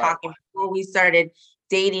 When we were talking before we started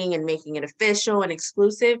dating and making it official and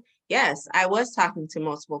exclusive, yes, I was talking to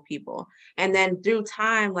multiple people. And then through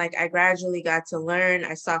time, like I gradually got to learn.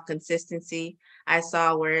 I saw consistency. I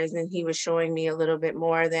saw whereas and he was showing me a little bit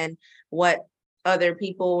more than what other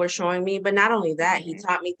people were showing me. But not only that, he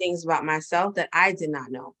taught me things about myself that I did not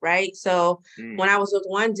know. Right. So when I was with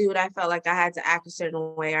one dude, I felt like I had to act a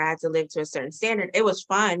certain way or I had to live to a certain standard. It was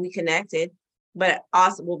fun. We connected. But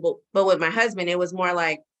also, but with my husband, it was more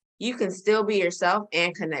like you can still be yourself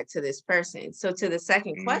and connect to this person. So to the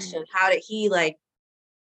second question, how did he like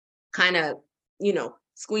kind of,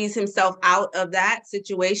 squeeze himself out of that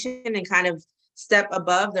situation and kind of step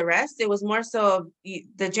above the rest? It was more so of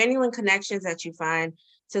the genuine connections that you find.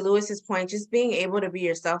 To Lewis's point, just being able to be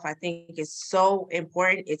yourself, I think is so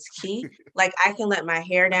important. It's key. Like I can let my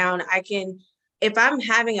hair down. If I'm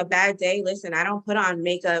having a bad day, listen, I don't put on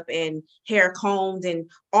makeup and hair combed and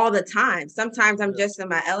all the time. Sometimes I'm just in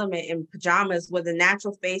my element in pajamas with a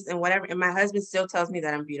natural face and whatever. And my husband still tells me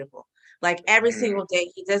that I'm beautiful. Like every single day,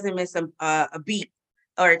 he doesn't miss a beat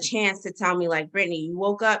or a chance to tell me like, Brittany, you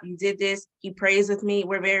woke up, you did this. He prays with me.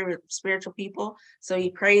 We're very spiritual people. So he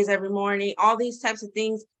prays every morning, all these types of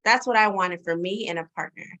things. That's what I wanted for me and a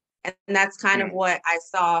partner. And that's kind of what I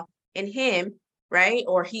saw in him. Right.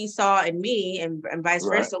 Or he saw in me and vice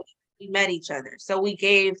versa. We met each other. So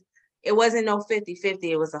it wasn't no 50-50.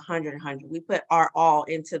 It was 100-100. We put our all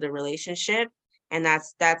into the relationship. And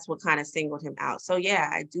that's what kind of singled him out. So, yeah,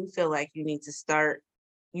 I do feel like you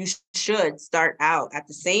should start out at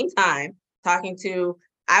the same time talking to,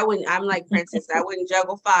 I'm like Princess, I wouldn't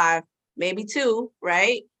juggle 5, maybe 2.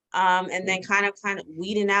 Right. And then kind of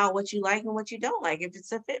weeding out what you like and what you don't like, if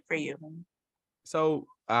it's a fit for you. So,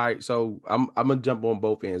 all right, so I'm gonna jump on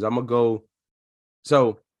both ends. I'm gonna go.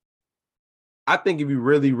 So I think if you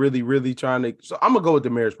really, really, really trying to, so I'm gonna go with the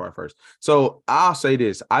marriage part first. So I'll say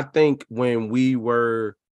this. I think when we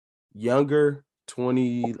were younger,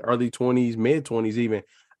 early 20s, mid 20s even,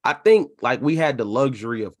 I think like we had the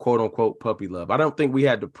luxury of quote unquote puppy love. I don't think we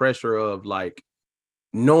had the pressure of like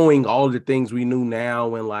knowing all the things we knew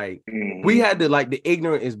now, and like we had to like the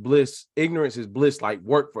ignorance is bliss like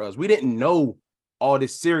work for us. We didn't know all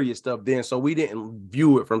this serious stuff then, so we didn't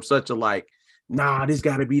view it from such a like, nah, this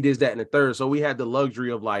got to be this, that, and the third. So we had the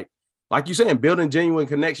luxury of like you saying, building genuine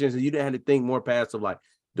connections, and you didn't have to think more past of like,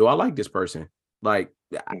 do I like this person? Like,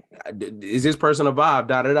 is this person a vibe?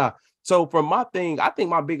 Da da da. So for my thing, I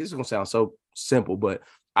think my biggest, it's gonna sound so simple, but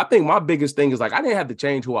I think my biggest thing is like I didn't have to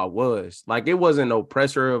change who I was. Like it wasn't no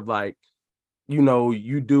pressure of like,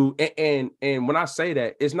 you do. And when I say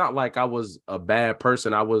that, it's not like I was a bad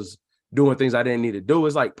person. I was doing things I didn't need to do.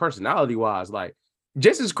 It's like personality wise, like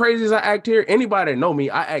just as crazy as I act here, anybody that know me,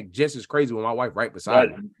 I act just as crazy with my wife right beside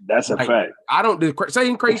me. That's a fact. I don't do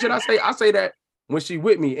same crazy shit I say that when she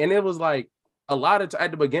with me. And it was like a lot of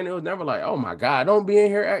at the beginning, it was never like, oh my God, don't be in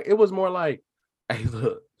here. It was more like, hey,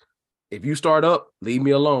 look, if you start up, leave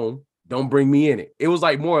me alone. Don't bring me in it. It was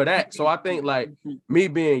like more of that. So I think like me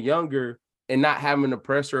being younger and not having the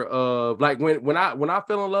pressure of like when I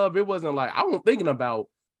fell in love, it wasn't like I wasn't thinking about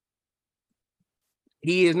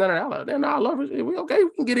he is none of that. Then I love it. We okay, we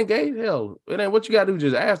can get engaged. Hell, it ain't what you gotta do,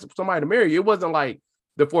 just ask somebody to marry you. It wasn't like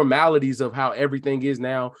the formalities of how everything is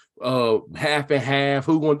now, half and half.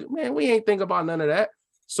 Who gonna do? Man, we ain't think about none of that.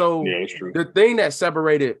 So yeah, it's true. The thing that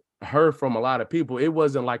separated her from a lot of people, it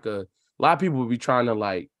wasn't like a lot of people would be trying to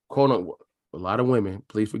like quote unquote, a lot of women,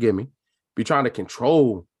 please forgive me, be trying to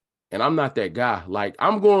control. And I'm not that guy. Like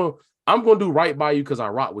I'm going to do right by you because I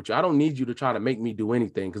rock with you. I don't need you to try to make me do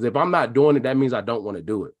anything. Because if I'm not doing it, that means I don't want to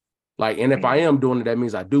do it. Like, and if I am doing it, that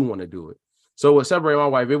means I do want to do it. So what separated my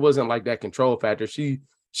wife, it wasn't like that control factor. She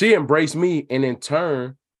embraced me, and in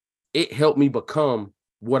turn, it helped me become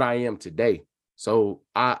what I am today. So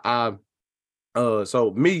I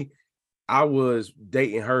was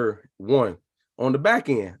dating her on the back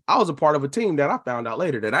end. I was a part of a team that I found out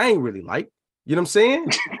later that I ain't really like. You know what I'm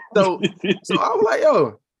saying? So I was like,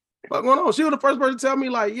 yo, what's going on? She was the first person to tell me,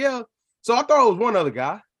 like, yeah. So I thought it was one other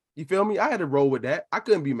guy. You feel me? I had to roll with that. I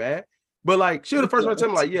couldn't be mad. But like, she was the first one to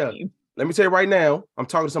tell me, like, yeah, let me tell you right now, I'm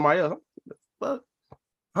talking to somebody else. But,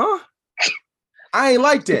 huh? I ain't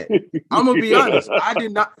like that. I'm gonna be honest. I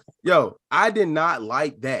did not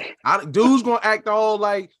like that. Dude's gonna act all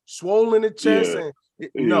like swollen in the chest. Yeah.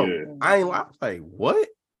 And I ain't like what?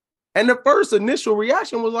 And the first initial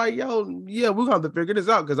reaction was like, yo, yeah, we're gonna have to figure this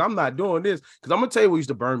out because I'm not doing this. Because I'm gonna tell you what used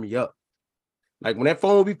to burn me up. Like when that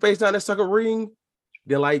phone would be face down, that sucker ring,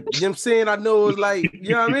 then like, you know what I'm saying? I know it was like,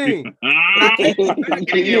 you know what I mean?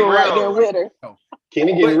 You were right there with her.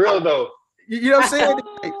 Kenny getting real though. You know what I'm saying?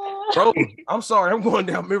 Like, bro, I'm sorry, I'm going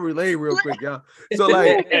down memory lane real quick, y'all. So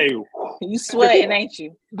like, hey, you sweating, ain't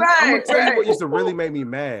you? I'm gonna tell you what used to really make me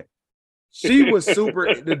mad. She was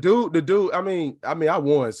super. The dude. I mean, I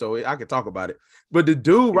won, so I could talk about it. But the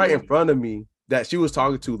dude right in front of me that she was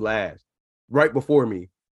talking to last, right before me,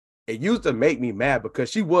 it used to make me mad because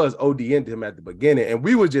she was ODing to him at the beginning, and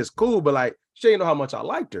we were just cool. But like, she didn't know how much I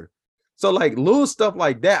liked her. So like little stuff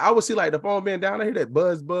like that, I would see like the phone being down. I hear that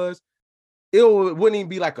buzz. It wouldn't even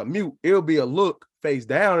be like a mute. It'll be a look face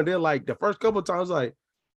down, and then like the first couple of times, like,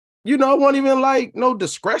 I wasn't even like no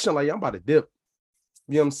discretion. Like, I'm about to dip.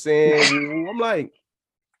 You know what I'm saying? I'm like,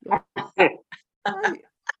 you know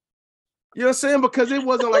what I'm saying? Because it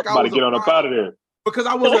wasn't like I was about to get on up out of there. Because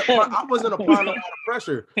I wasn't applying a lot of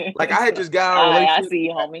pressure. Like I had just got out of a relationship. I see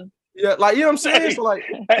you, homie. Yeah, like you know what I'm saying? So like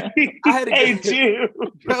I had to get you.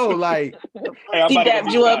 Yo, like she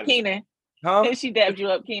dabbed you up, Keenan. Huh? She dabbed you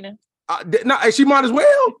up, Keenan. No, she might as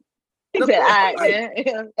well. He said, all right,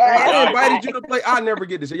 man. I invited you to play. I never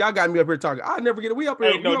get this. Y'all got me up here talking. I never get it. We up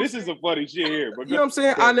here. Hey, no, this is some funny shit here. But you know what I'm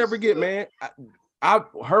saying? I never get, man.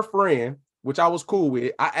 Her friend, which I was cool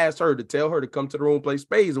with, I asked her to tell her to come to the room and play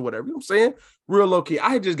spades or whatever. You know what I'm saying? Real low key. I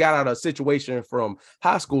had just got out of a situation from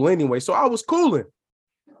high school anyway, so I was cooling.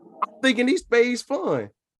 I'm thinking these spades fun.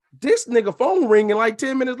 This nigga phone ringing like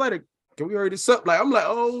 10 minutes later. Can we hurry this up? Like, I'm like,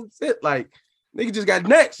 oh shit. Like, nigga just got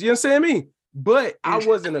next. You know what I'm saying? But I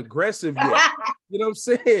wasn't aggressive yet. You know what I'm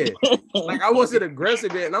saying? Like, I wasn't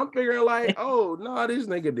aggressive yet. And I'm figuring like, oh, no, this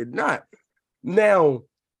nigga did not. Now,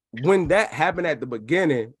 when that happened at the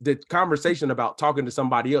beginning, the conversation about talking to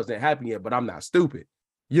somebody else didn't happen yet, but I'm not stupid.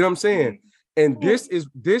 You know what I'm saying? And this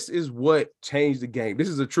is what changed the game. This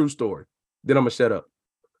is a true story. Then I'm going to shut up.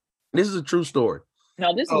 This is a true story.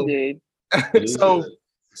 No, this is good.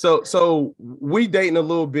 So we dating a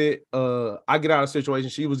little bit. I get out of a situation.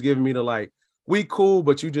 She was giving me the like, we cool,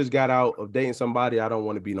 but you just got out of dating somebody. I don't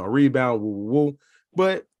want to be no rebound. Woo, woo, woo.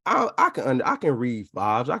 But I can read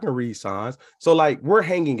vibes. I can read signs. So like we're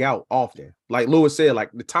hanging out often. Like Lewis said,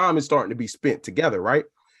 like the time is starting to be spent together, right?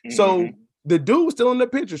 Mm-hmm. So the dude was still in the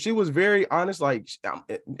picture. She was very honest, like,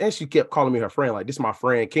 and she kept calling me her friend. Like, this is my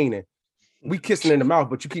friend Keenan. We kissing in the mouth,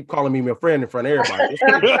 but you keep calling me my friend in front of everybody. You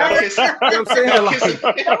know what I'm saying?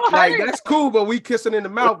 Like that's cool, but we kissing in the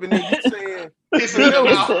mouth, and then you saying kissing in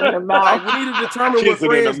the mouth. Like, we need to determine what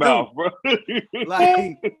friends do. Bro.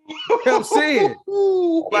 Like, you know what I'm saying?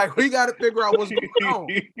 Like, we got to figure out what's going on.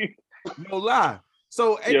 No lie.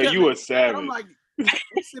 So, you a savage. I'm like, we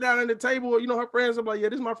sit down at the table, her friends. I'm like, yeah,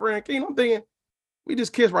 this is my friend Keenan. I'm thinking, we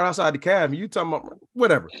just kissed right outside the cab. You talking about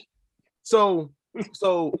whatever. So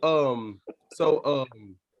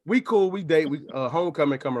we cool, we date,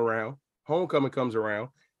 homecoming comes around,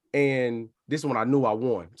 and this is when I knew I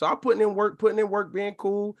won. So I'm putting in work, being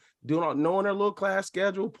cool, knowing their little class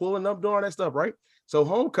schedule, pulling up, doing all that stuff, right? So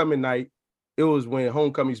homecoming night, it was when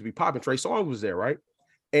homecoming used to be popping. Trey Songz was there, right?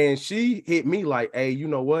 And she hit me like, hey, you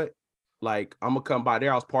know what? Like, I'm gonna come by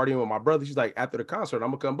there. I was partying with my brother. She's like, after the concert, I'm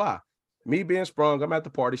gonna come by. Me being sprung, I'm at the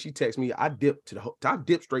party. She texts me, I dipped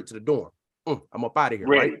straight to the dorm. I'm up out of here,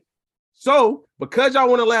 right? So because y'all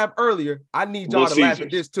want to laugh earlier, I need y'all to laugh at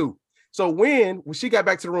this too. So when she got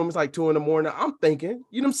back to the room, it's like 2 a.m. I'm thinking,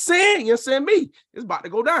 you know what I'm saying? You know what I'm saying? Me, it's about to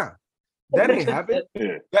go down. That ain't happened.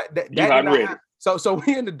 That did not happen. So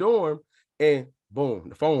we in the dorm and boom,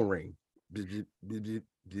 the phone ring.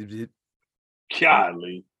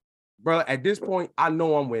 Golly. Bro, at this point, I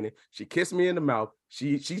know I'm winning. She kissed me in the mouth.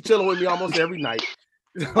 She chilling with me almost every night.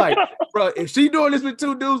 Like, bro, if she doing this with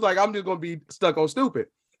 2 dudes, like, I'm just gonna be stuck on stupid.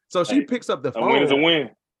 So she picks up the phone. A win is a win.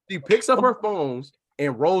 She picks up her phones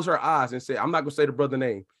and rolls her eyes and said, I'm not gonna say the brother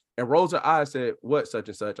name, and rolls her eyes, said, what such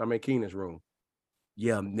and such? I'm in Keenan's room.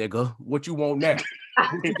 Yeah, nigga, what you want now?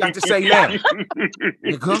 What you got to say now?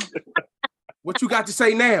 Nigga, what you got to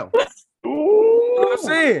say now? You know what I'm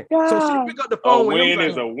saying? God. So she picked up the phone. A win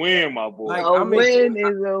is a win, my boy. Like, a win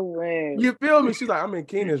is a win. You feel me? She's like, I'm in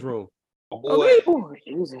Keenan's room. Boy. Oh,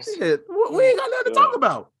 Jesus. Shit, we ain't got nothing to talk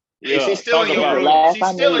about. Yeah, she's still in your room. She's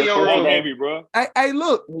still in your room. Heavy, bro. Hey,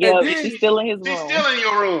 look. Yeah, she's still in his room. She's still in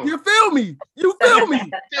your room. You feel me? Still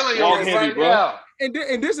in your room right now.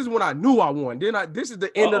 And this is when I knew I won. This is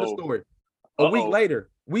the end of the story. A week later,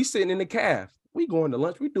 we sitting in the caf. We going to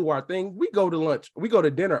lunch. We do our thing. We go to lunch. We go to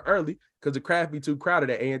dinner early because the craft be too crowded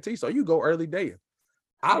at A&T. So you go early dating.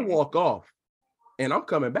 I walk off and I'm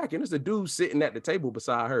coming back and there's a dude sitting at the table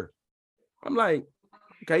beside her. I'm like,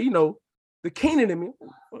 okay, the Keenan in me,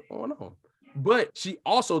 what's going on? But she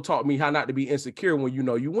also taught me how not to be insecure when you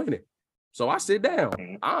know you winning. So I sit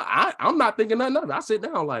down. I'm not thinking nothing of it. I sit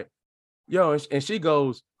down like, yo, and she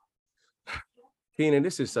goes, Keenan,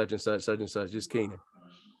 this is such and such, just Keenan.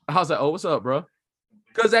 I was like, oh, what's up, bro?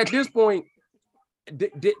 Because at this point,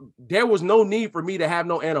 there was no need for me to have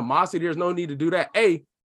no animosity. There's no need to do that.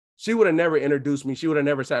 she would have never introduced me. She would have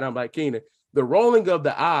never sat down like, Keenan, the rolling of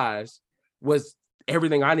the eyes was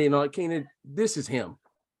everything I need to know. Like, Keenan, this is him.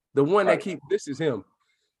 The one that this is him.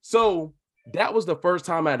 So that was the first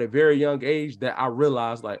time at a very young age that I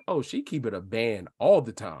realized, like, oh, she keep it a band all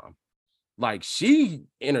the time. Like, she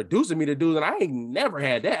introducing me to dudes, and I ain't never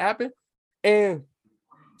had that happen. And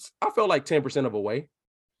I felt like 10% of a way.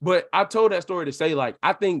 But I told that story to say, like,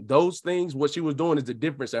 I think those things, what she was doing is the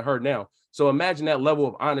difference in her now. So imagine that level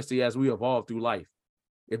of honesty as we evolve through life,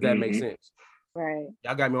 if that makes sense. Right.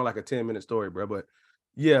 Y'all got me on like a 10-minute story, bro. But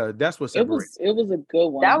yeah, that's what separates. It was a good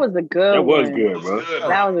one. That was a good That was one. good, bro.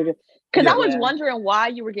 That was a good. Because Yeah. I was wondering why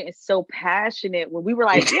you were getting so passionate when we were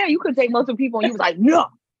like, yeah, you could take multiple people, and you was like, no.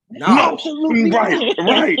 No, Absolutely right.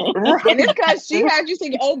 And it's because she had you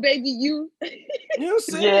singing, "Oh baby, you." You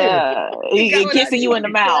saying? Yeah, he kissing you in the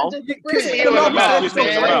mouth. Kissing you in the mouth.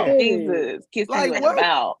 Jesus, kissing Like, you in what? the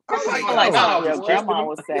mouth. I'm like, Like yo, something your just grandma kissing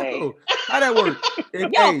would him. say. Yo, how that work? Yo,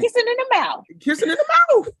 kissing in the mouth. Kissing in the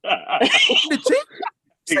mouth. The cheek.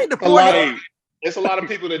 Say the A lot forehead. of, it's a lot of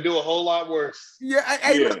people that do a whole lot worse. Yeah,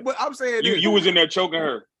 hey, Yeah. look, but I'm saying this. You was in there choking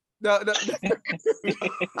her. No.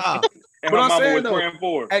 And But her I'm mama saying, was though, praying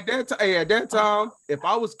for her. at that time, if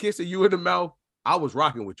I was kissing you in the mouth, I was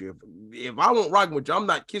rocking with you. If I wasn't rocking with you, I'm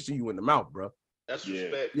not kissing you in the mouth, bro. That's Yeah.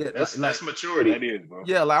 respect. Yeah, That's like- maturity. That is, bro.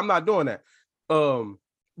 Yeah, like I'm not doing that.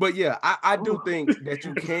 But yeah, I do think that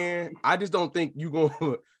you can. I just don't think you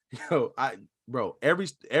gonna, bro.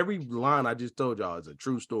 Every line I just told y'all is a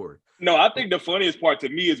true story. No, I think the funniest part to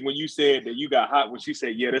me is when you said that you got hot when she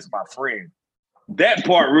said, "Yeah, that's my friend." That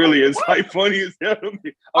part really is like funny as hell to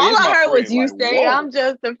me. All he's I my heard was friend. you Like, say, whoa. "I'm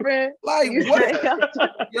just a friend." Like You what? say, "I'm just-"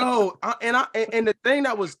 Yo, and the thing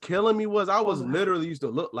that was killing me was I was literally used to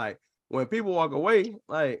look like when people walk away,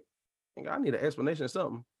 like I need an explanation or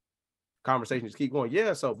something. Conversations keep going.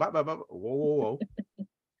 Yeah, so bye. Whoa.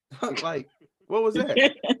 Like, what was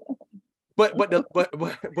that? But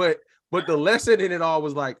the lesson in it all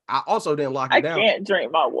was like I also didn't lock it I down. can't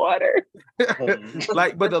drink my water.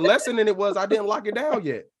 Like, but the lesson in it was I didn't lock it down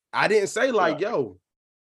yet. I didn't say like, yo.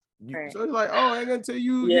 Right. So it's like, oh, I ain't gonna tell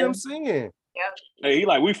you Yeah. him singing. Hey, he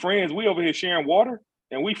like, we friends. We over here sharing water,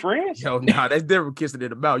 and we friends. Yo, nah, that's different kissing in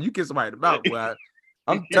the mouth. You kiss somebody in the mouth, boy.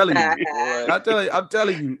 I'm telling you. I'm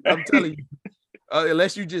telling you.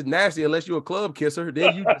 Unless you just nasty, unless you a club kisser,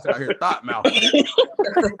 then you just out here thought mouth.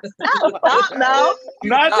 Stop now.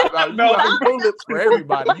 Not Thought mouth. no. You out here, no lips for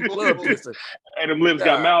everybody. You club kisser. And them lips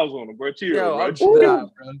got mouths on them, bro. Chill, Yo, bro. I'm Chill, nah,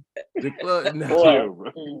 bro. The club, nah, Chill,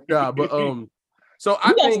 bro. nah, but so You I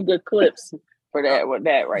got some think good clips for that with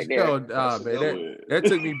that right there. yo, nah, man, that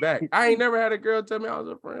took me back. I ain't never had a girl tell me I was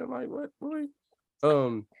a friend. Like what, boy?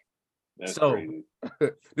 That's So crazy.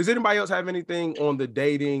 does anybody else have anything on the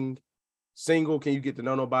dating single? Can you get to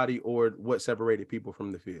know nobody, or what separated people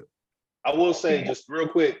from the field? I will say just real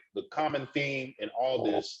quick, the common theme in all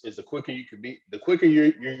this is the quicker you can be, the quicker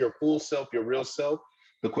you're your full self, your real self,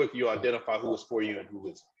 the quicker you identify who is for you and who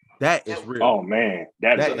isn't. That is real. Oh man,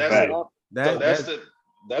 that's That a is fact. real.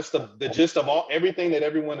 That's the gist of everything that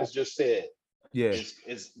everyone has just said. Yeah,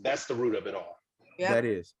 is that's the root of it all. Yeah. that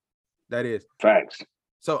is. Facts.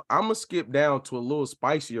 So I'm gonna skip down to a little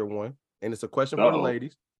spicier one, and it's a question for the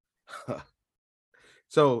ladies.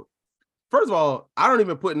 So, first of all, I don't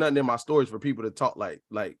even put nothing in my stories for people to talk like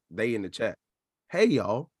they in the chat. Hey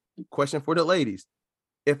y'all, question for the ladies.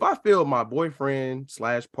 If I feel my boyfriend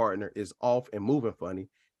 / partner is off and moving funny,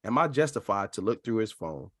 am I justified to look through his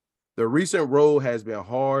phone? The recent road has been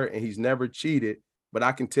hard and he's never cheated, but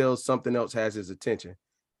I can tell something else has his attention.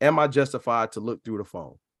 Am I justified to look through the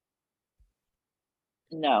phone?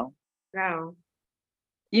 No. No.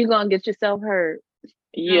 You gonna get yourself hurt.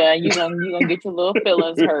 Yeah, you gonna get your little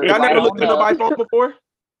feelings hurt. Y'all never right looked on through up. nobody's phone before?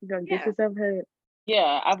 You gonna get Yeah. yourself hurt.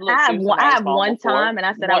 Yeah, I've looked. I have through one. I somebody's have phone one before. time, and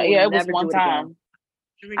I said I would it was never one do it time.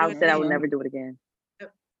 again. I said I would never do it again.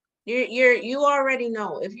 You already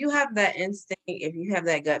know if you have that instinct, if you have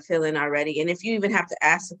that gut feeling already, and if you even have to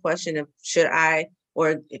ask the question of should I,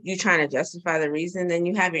 or if you're trying to justify the reason, then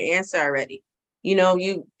you have your answer already. You know,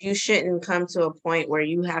 you shouldn't come to a point where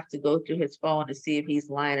you have to go through his phone to see if he's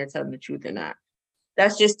lying or telling the truth or not.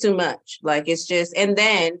 That's just too much. Like it's just, and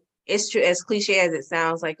then it's true, as cliche as it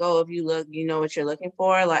sounds, like, oh, if you look, you know what you're looking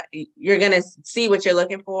for. Like you're gonna see what you're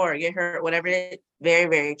looking for or get hurt, whatever it is. Very,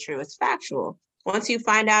 very true. It's factual. Once you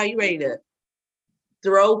find out, you're ready to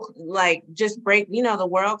throw, like, just break, the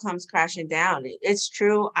world comes crashing down. It's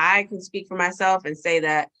true. I can speak for myself and say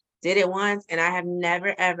that did it once, and I have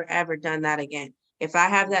never, ever, ever done that again. If I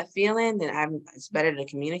have that feeling, then it's better to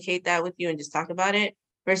communicate that with you and just talk about it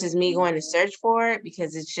versus me going to search for it,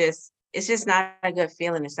 because it's just not a good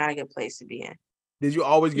feeling. It's not a good place to be in. Did you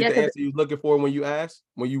always get Yeah, the 'cause- answer you was looking for when you asked,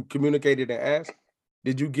 when you communicated and asked?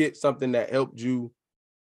 Did you get something that helped you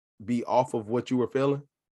be off of what you were feeling?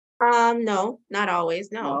 No, not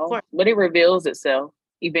always. No, of No, course. but it reveals itself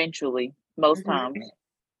eventually. Most Mhm. times,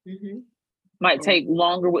 Mm-hmm. might Yeah. take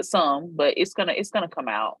longer with some, but it's gonna come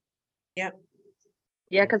out. Yep.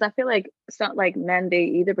 Yeah, because I feel like some like men, they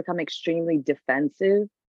either become extremely defensive,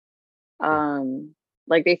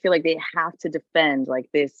 like they feel like they have to defend like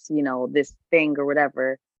this, this thing or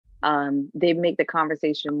whatever. They make the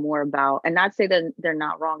conversation more about, and not say that they're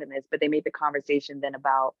not wrong in this, but they make the conversation then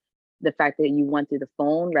about the fact that you went through the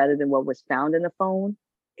phone rather than what was found in the phone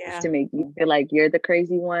Yeah. to make you feel like you're the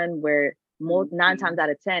crazy one. Where 9 times out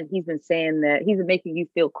of 10, he's been saying that he's been making you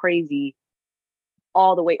feel crazy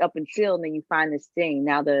all the way up until, and then you find this thing.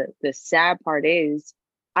 Now the sad part is,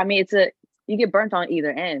 I mean, you get burnt on either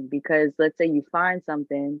end, because let's say you find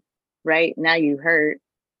something, right? Now you hurt,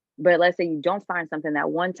 but let's say you don't find something that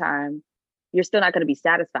one time, you're still not going to be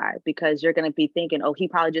satisfied, because you're going to be thinking, oh, he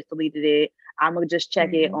probably just deleted it. I'm going to just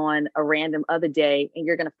check it on a random other day. And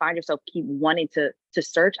you're going to find yourself keep wanting to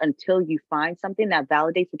search until you find something that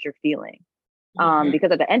validates what you're feeling.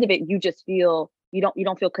 Because at the end of it, you just feel, you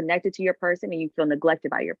don't feel connected to your person, and you feel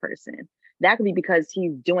neglected by your person. That could be because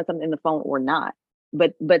he's doing something in the phone or not.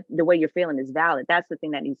 But the way you're feeling is valid. That's the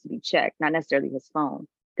thing that needs to be checked, not necessarily his phone.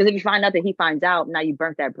 Because if you find out that he finds out, now you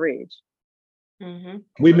burnt that bridge. Mm-hmm.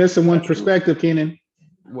 We missing one perspective, Kenan.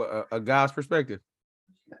 What, a guy's perspective?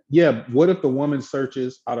 Yeah. What if the woman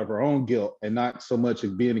searches out of her own guilt and not so much as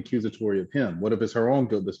being accusatory of him? What if it's her own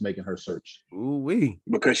guilt that's making her search? Ooh wee.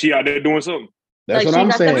 Because she out there doing something. That's Like what she I'm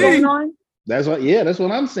got that saying. going on? That's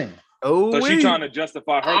what I'm saying. Oh, So she trying to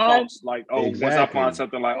justify her thoughts, like, oh, once I Exactly. find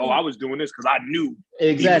something like, oh, I was doing this because I knew.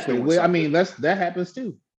 Exactly. doing Well, I something. mean, that happens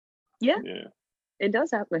too. Yeah. It does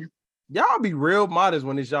happen. Y'all be real modest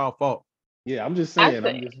when it's y'all fault. Yeah, I'm just I saying.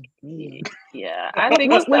 think, yeah, I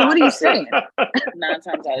think it's Wait, what are you saying? 9 times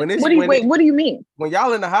out of When 10. it's What do you mean? when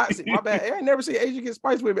y'all in the hot seat, my bad. I ain't never seen Asia get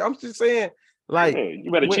spicy with me. I'm just saying, like, Yeah,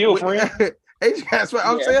 you better chill, friend. Asia, that's what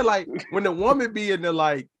I'm Yeah. saying. Like, when the woman be in the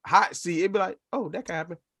like hot seat, it be like, oh, that can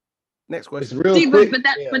happen. Next It's question. real See, quick. but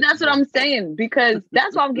that's what I'm saying, because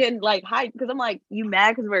that's why I'm getting like hyped, because I'm like, you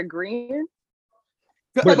mad because we're agreeing?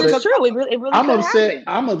 But it's true. It really I'm could upset. happen.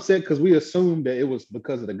 I'm upset because we assumed that it was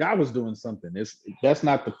because of the guy was doing something. That's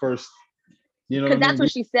not the first. You know, Because what I that's mean?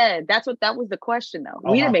 what she said. That was the question, though.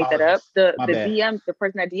 Oh, We my didn't make that up. apologies. The My bad. DM, the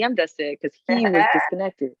person that DM'd us said, because he was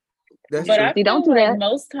disconnected. That's But true. I See, don't feel do like that.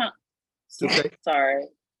 most times. Okay. Sorry,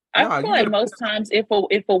 I Nah, feel you like good. most times if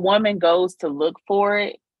a woman goes to look for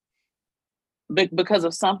it because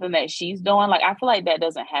of something that she's doing, like I feel like that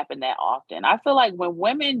doesn't happen that often. I feel like when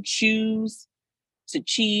women choose to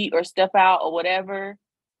cheat or step out or whatever,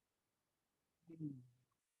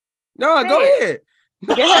 No, go Say ahead.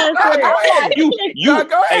 Go ahead, No, say go it. ahead. You, No,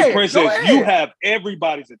 go ahead. hey, Go princess, ahead. you have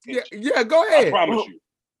everybody's Yeah, attention. yeah, go I ahead. promise you.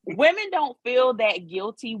 women don't feel that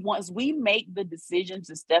guilty once we make the decision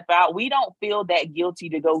to step out. We don't feel that guilty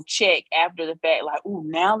to go check after the fact, like, oh,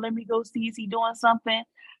 now let me go see, is he doing something?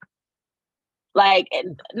 Like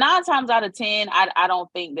 9 times out of 10, I don't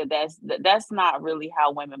think that's not really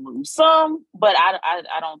how women move. Some, but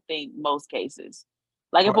I don't think most cases.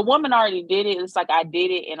 Like if a woman already did it, it's like I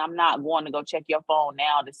did it, and I'm not going to go check your phone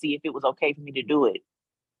now to see if it was okay for me to do it.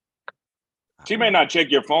 She may not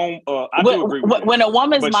check your phone. I do agree with when that. a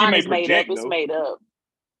woman's But she mind may is made up, project, it's though. made up.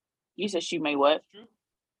 You said she may what?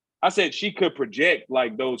 I said she could project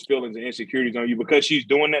like those feelings and insecurities on you because she's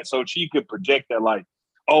doing that. So she could project that like,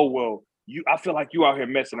 oh, well, I feel like you out here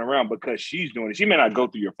messing around because she's doing it. She may not go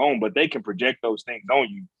through your phone, but they can project those things on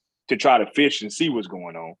you to try to fish and see what's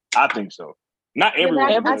going on. I think so. Not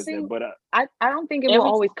everyone does that, but I don't think it will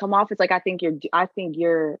always come off. It's like I think you're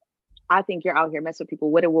out here messing with people.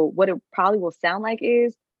 What it probably will sound like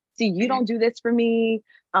is, see, you don't do this for me.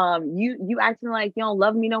 You acting like you don't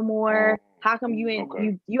love me no more. How come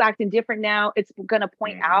you acting different now? It's gonna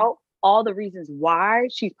point out all the reasons why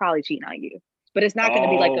she's probably cheating on you. But it's not gonna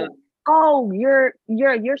be like you're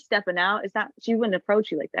stepping out. It's not, she wouldn't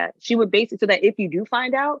approach you like that. She would base it so that if you do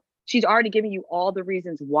find out, she's already giving you all the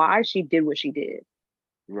reasons why she did what she did.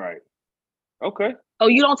 Right. Okay. Oh,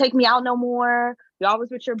 you don't take me out no more. You're always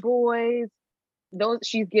with your boys.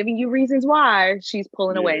 She's giving you reasons why she's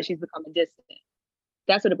pulling away and she's becoming distant.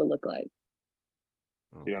 That's what it would look like.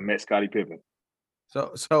 Yeah, I met Scottie Pippen.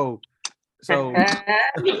 So it's over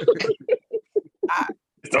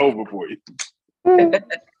for you.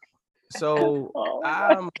 So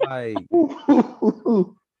I'm like,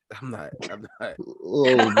 I'm not.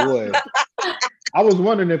 Oh boy. I was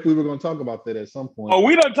wondering if we were going to talk about that at some point. Oh,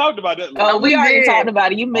 we done talked about that. Oh, we already talked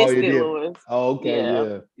about it. You missed you it, did? Lewis. Oh,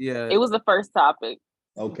 okay, yeah. It was the first topic.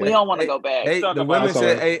 Okay. We don't want to go back. The women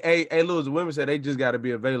said, hey, Lewis, the women said they just got to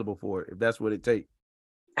be available for it if that's what it takes.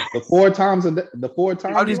 The 4 times. I'm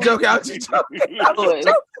just joking.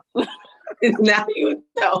 Now you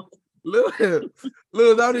know.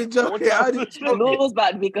 Lewis, I'm just joking. Lewis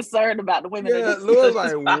about to be concerned about the women. Yeah, Lewis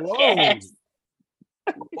like,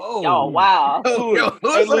 whoa. Oh, wow.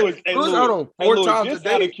 Lewis, hold on. 4 times just a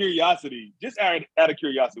day. out of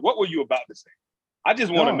curiosity, what were you about to say? I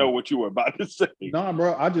just want to know what you were about to say. No,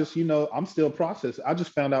 bro. I just, I'm still processing. I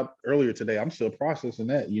just found out earlier today. I'm still processing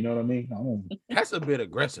that. You know what I mean? That's a bit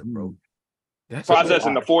aggressive, bro. That's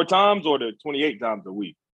processing the 4 times or the 28 times a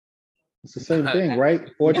week. It's the same thing,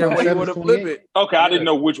 right? 4 times 7 is 28. Okay, I didn't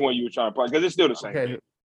know which one you were trying to process because it's still the same thing.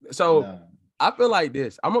 So I feel like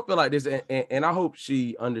this. I'm gonna feel like this, and I hope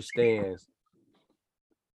she understands.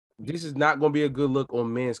 This is not gonna be a good look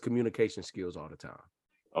on men's communication skills all the time.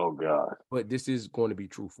 Oh God! But this is going to be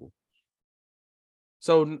truthful.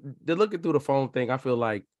 So the looking through the phone thing, I feel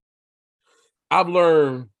like I've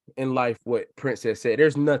learned in life what Prince has said.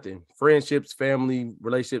 There's nothing, friendships, family,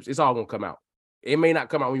 relationships. It's all gonna come out. It may not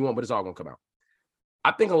come out when you want, but it's all gonna come out.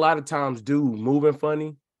 I think a lot of times, dude, moving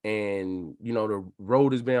funny, and the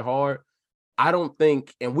road has been hard. I don't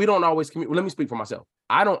think, and we don't always communicate. Let me speak for myself.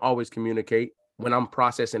 I don't always communicate when I'm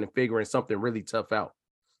processing and figuring something really tough out.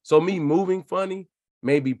 So me moving funny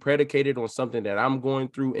may be predicated on something that I'm going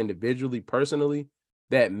through individually, personally,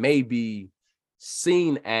 that may be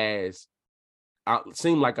seen as,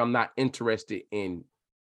 seem like I'm not interested in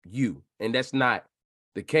you. And that's not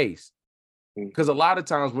the case. Because a lot of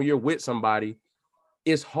times when you're with somebody,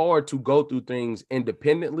 it's hard to go through things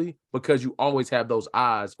independently because you always have those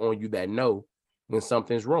eyes on you that know when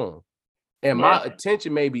something's wrong. And my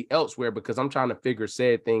attention may be elsewhere because I'm trying to figure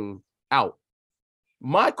said thing out.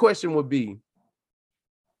 My question would be,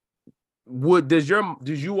 does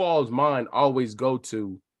you all's mind always go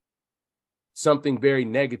to something very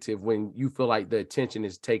negative when you feel like the attention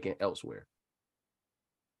is taken elsewhere?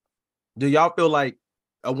 Do y'all feel like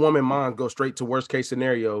a woman mind goes straight to worst case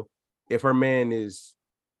scenario if her man is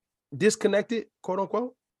disconnected, quote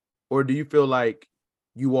unquote? Or do you feel like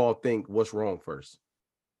you all think what's wrong first?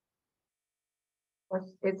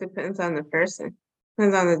 It depends on the person.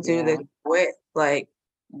 Depends on the dude that you're with. Like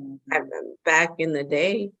back in the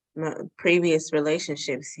day, my previous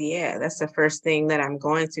relationships, that's the first thing that I'm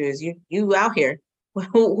going to is you out here.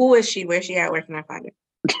 Who is she? Where's she at? Where can I find her?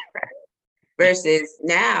 Versus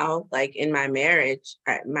now, like in my marriage,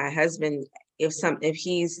 my husband, if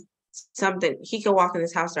he's something, he can walk in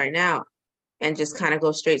this house right now and just kind of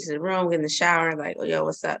go straight to the room, get in the shower, like, oh, yo,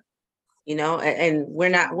 what's up? And we're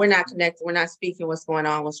not connected. We're not speaking what's going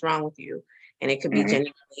on, what's wrong with you. And it could be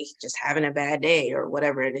genuinely just having a bad day or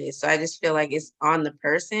whatever it is. So I just feel like it's on the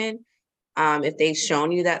person. If they've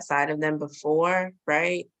shown you that side of them before,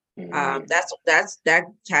 right? That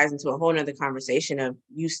ties into a whole nother conversation of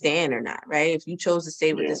you staying or not, right? If you chose to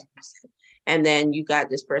stay with this person and then you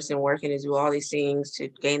got this person working to do all these things to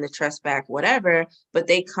gain the trust back, whatever, but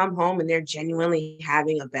they come home and they're genuinely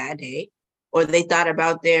having a bad day, or they thought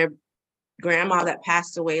about their grandma that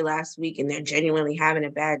passed away last week and they're genuinely having a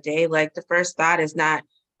bad day. Like the first thought is not,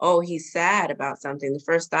 oh, he's sad about something. The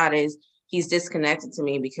first thought is he's disconnected to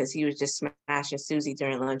me because he was just smashing Susie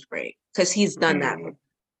during lunch break because he's done that before.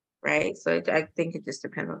 Right. So I think it just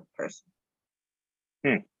depends on the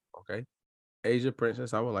person. Okay. Asia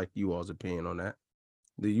Princess, I would like you all's opinion on that.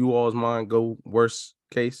 Do you all's mind go worst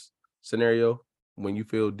case scenario when you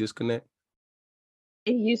feel disconnect?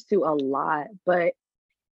 It used to a lot, but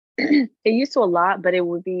it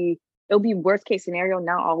would be worst case scenario.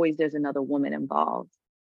 Not always there's another woman involved.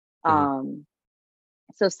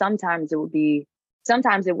 So sometimes it would be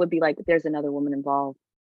like there's another woman involved.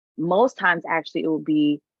 Most times actually it would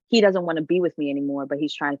be he doesn't want to be with me anymore, but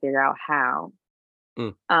he's trying to figure out how.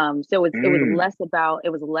 So it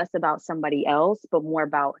was less about somebody else, but more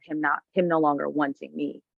about him no longer wanting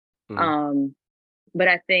me. But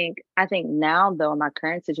I think now though, in my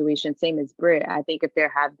current situation, same as Britt, I think if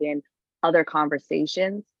there have been other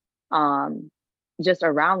conversations, just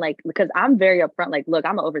around like, because I'm very upfront, like, look,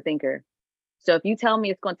 I'm an overthinker. So if you tell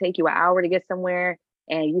me it's going to take you an hour to get somewhere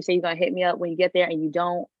and you say you're going to hit me up when you get there and you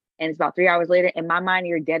don't, and it's about 3 hours later, in my mind,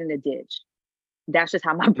 you're dead in a ditch. That's just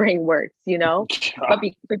how my brain works, But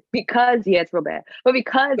because it's real bad. But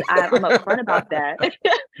because I'm upfront about that,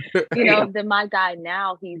 then my guy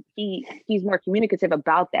now he's more communicative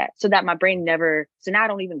about that, so that my brain never. So now I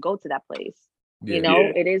don't even go to that place.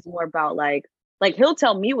 It is more about like he'll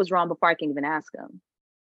tell me what's wrong before I can even ask him.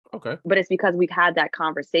 Okay. But it's because we've had that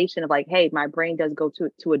conversation of like, hey, my brain does go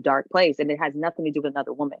to a dark place, and it has nothing to do with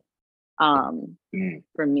another woman.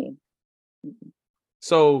 For me.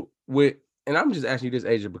 So and I'm just asking you this,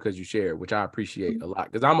 Asia, because you share, which I appreciate a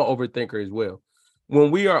lot, because I'm an overthinker as well.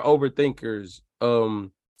 When we are overthinkers,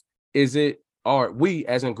 is it we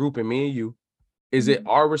as in group and me and you, is it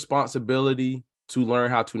our responsibility to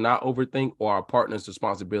learn how to not overthink, or our partner's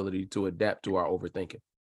responsibility to adapt to our overthinking?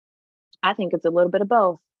 I think it's a little bit of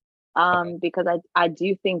both. Because I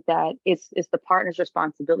do think that it's the partner's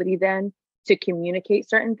responsibility then to communicate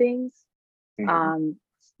certain things,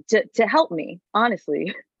 to help me,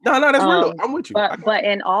 honestly. No, that's real. I'm with you. But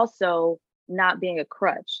and also not being a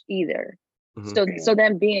crutch either. So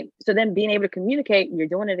then being able to communicate, you're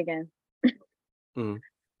doing it again.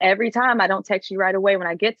 Every time I don't text you right away when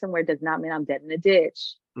I get somewhere does not mean I'm dead in the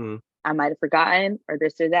ditch. I might have forgotten or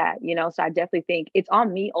this or that, so I definitely think it's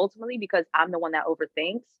on me ultimately, because I'm the one that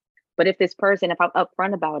overthinks. But if I'm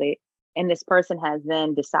upfront about it, and this person has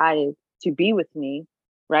then decided to be with me,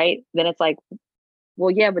 right, then it's like, well,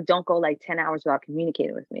 yeah, but don't go like 10 hours without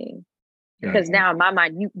communicating with me. Because now in my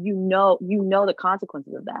mind, you know the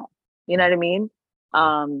consequences of that. You know what I mean?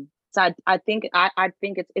 So I think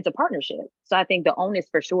it's a partnership. So I think the onus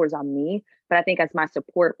for sure is on me, but I think as my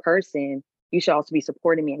support person, you should also be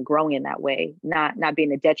supporting me and growing in that way, not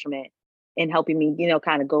being a detriment and helping me,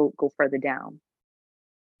 kind of go further down.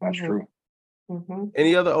 That's true.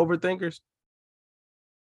 Any other overthinkers?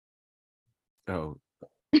 Oh,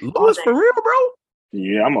 Louis, for real, bro?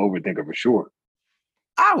 Yeah, I'm an overthinker for sure.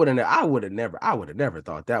 I would have never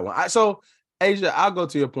thought that one. So Asia, I'll go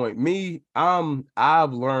to your point. Me,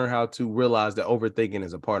 I've learned how to realize that overthinking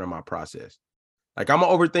is a part of my process. Like, I'm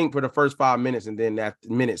gonna overthink for the first 5 minutes, and then at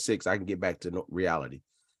minute 6, I can get back to reality.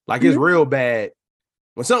 Like, it's real bad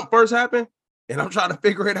when something first happened and I'm trying to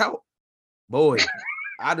figure it out. Boy,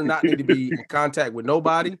 I do not need to be in contact with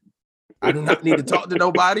nobody. I do not need to talk to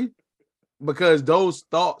nobody, because those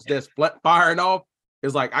thoughts that's firing off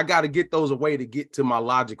is like, I got to get those away to get to my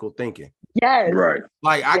logical thinking. Yes. Right.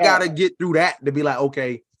 Like, I got to get through that to be like,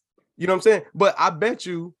 okay, you know what I'm saying? But I bet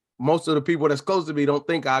you most of the people that's close to me don't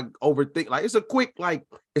think I overthink. Like, it's a quick 5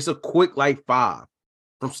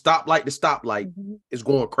 from stoplight to stoplight. It's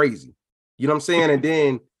going crazy. You know what I'm saying? And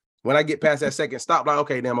then when I get past that second stoplight,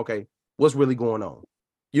 okay, what's really going on?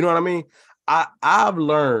 You know what I mean? I've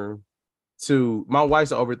learned my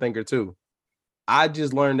wife's an overthinker too. I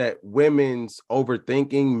just learned that women's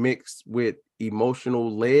overthinking mixed with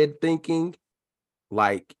emotional led thinking,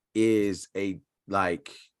 like, is a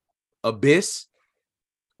abyss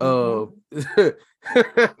of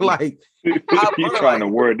like, you trying to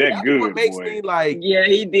word that good, what makes boy. me like, yeah,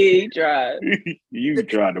 he did. He tried. You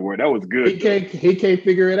tried to word that was good. He can't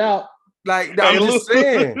figure it out. Like, I'm just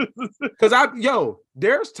saying, because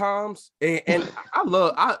there's times, and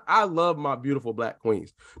I love my beautiful Black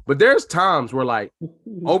queens, but there's times where, like,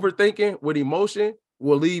 overthinking with emotion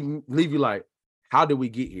will leave you like, how did we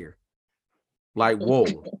get here? Like, whoa.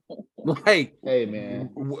 Like, hey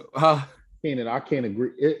man, Keenan, I can't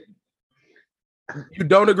agree. You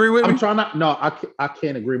don't agree with me? I'm trying not. No, I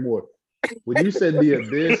can't agree more. When you said the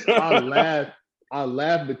abyss, I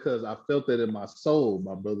laughed because I felt it in my soul,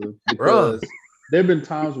 my brother. Because there have been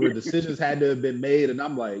times where decisions had to have been made, and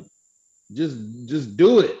I'm like, just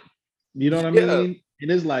do it. You know what I mean?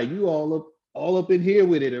 And it's like, you all up in here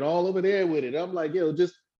with it and all over there with it. I'm like,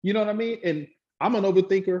 just, you know what I mean? And I'm an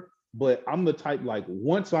overthinker, but I'm the type, like,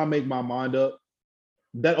 once I make my mind up,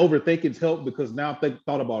 that overthinking's helped, because now I've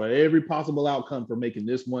thought about every possible outcome for making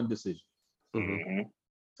this one decision.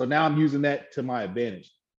 So now I'm using that to my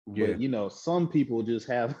advantage. But some people just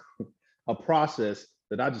have a process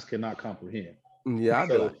that I just cannot comprehend. Yeah.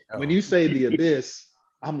 So when you say the abyss,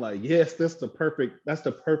 I'm like, yes, that's the perfect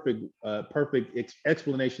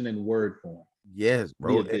explanation in word form. Yes,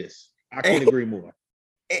 bro. The abyss. I can't agree more.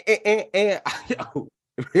 And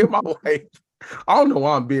me and my wife, I don't know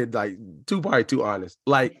why I'm being like probably too honest.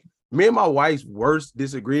 Like, me and my wife's worst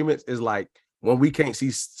disagreements is like when we can't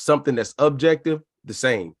see something that's objective the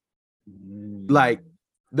same. Like,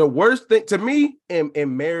 the worst thing to me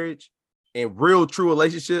in marriage and real true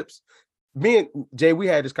relationships, me and Jay, we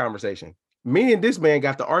had this conversation. Me and this man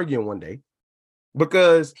got to arguing one day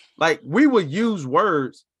because, like, we would use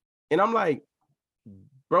words and I'm like,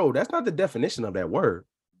 bro, that's not the definition of that word.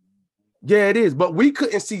 Yeah, it is. But we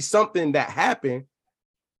couldn't see something that happened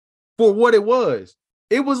for what it was.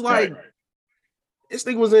 It was like, this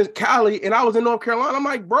thing was in Cali and I was in North Carolina. I'm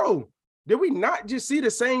like, bro, did we not just see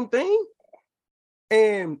the same thing?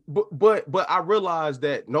 And but I realized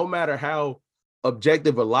that no matter how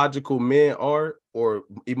objective or logical men are or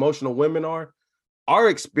emotional women are, our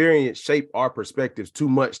experience shape our perspectives too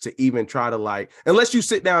much to even try to like, unless you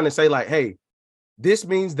sit down and say like, hey, this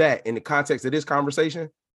means that in the context of this conversation,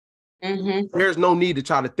 there's no need to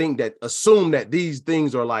try to assume that these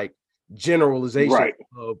things are like generalization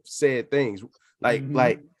of said things. Like,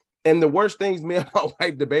 and the worst things me and my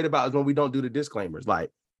wife debate about is when we don't do the disclaimers. Like,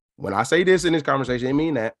 when I say this in this conversation, it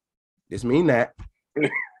mean that, this mean that.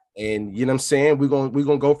 And you know what I'm saying? We're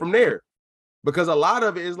gonna go from there. Because a lot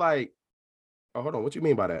of it is like, oh, hold on, what you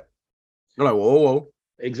mean by that? I'm like, whoa.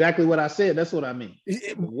 Exactly what I said. That's what I mean.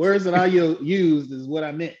 The words that I used is what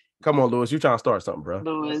I meant. Come on, Lewis, you trying to start something, bro.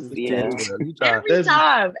 Lewis, yeah. Every time.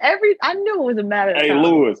 I knew it was a matter of time. Hey,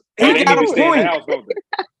 Lewis. He got a point.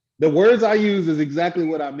 The words I use is exactly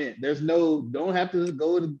what I meant. Don't have to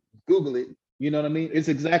go to Google it. You know what I mean? It's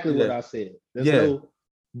exactly what I said. There's no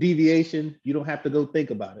deviation. You don't have to go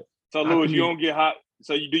think about it. So, Lewis, you don't get hot.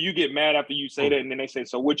 So, do you get mad after you say that? And then they say,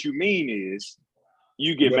 so what you mean is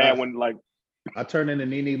you get mad when, like, I turn into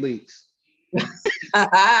Nene Leakes.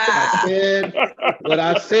 I said what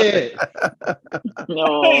I said.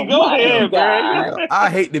 No, hey, go ahead, man. I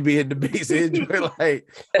hate to be in the beast. Like,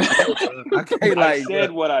 I can't like. I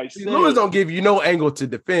said what I said. Lewis don't give you no angle to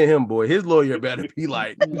defend him, boy. His lawyer better be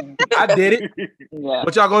like, I did it. Yeah.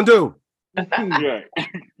 What y'all gonna do? Yeah.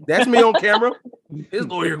 That's me on camera. His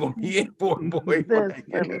lawyer gonna be in for it, boy.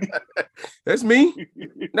 Like, that's me.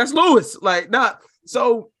 That's Lewis. Like, not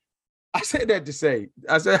so. I said that to say,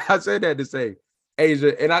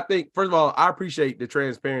 Asia, and I think first of all, I appreciate the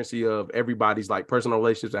transparency of everybody's like personal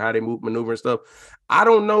relationships and how they maneuver and stuff. I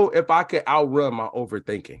don't know if I could outrun my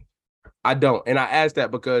overthinking. I don't, and I ask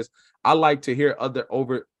that because I like to hear other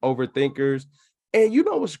overthinkers. And you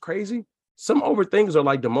know what's crazy? Some overthinkers are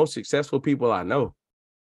like the most successful people I know.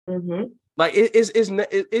 Like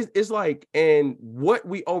it's like, and what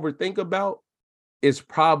we overthink about is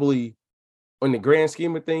probably, on the grand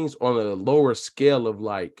scheme of things, on a lower scale of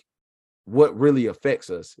like what really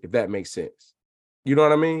affects us, if that makes sense. You know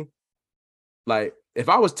what I mean? Like if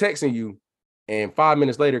I was texting you and 5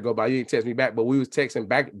 minutes later go by, you didn't text me back, but we was texting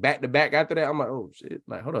back to back after that, I'm like, oh shit,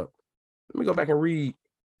 like hold up. Let me go back and read.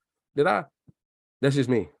 Did I? That's just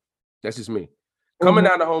me. Coming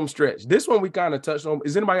down the home stretch. This one we kind of touched on.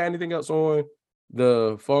 Is anybody got anything else on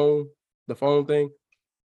the phone thing?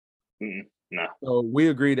 No. So we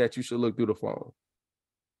agree that you should look through the phone.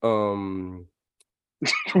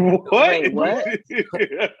 What? Wait, what?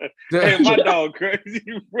 Hey, my dog crazy.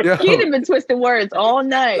 Yo, He done been twisting words all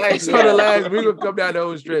night. like, so the last we gonna come down the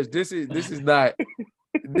whole stretch. This is not.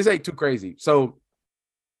 This ain't too crazy. So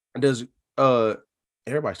does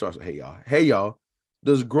everybody starts with hey y'all.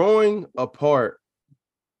 Does growing apart?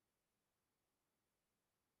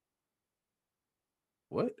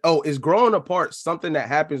 What? Oh, is growing apart something that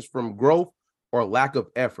happens from growth or lack of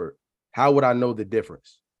effort? How would I know the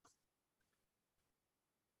difference?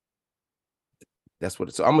 That's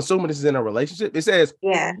what. So I'm assuming this is in a relationship. It says,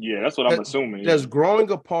 yeah, that's what I'm assuming. Does growing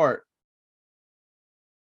apart?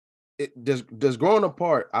 Does growing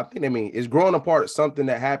apart? I think is growing apart something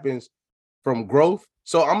that happens from growth.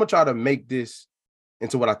 So I'm gonna try to make this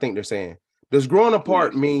into what I think they're saying. Does growing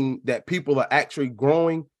apart mean that people are actually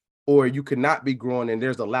growing, or you cannot be growing and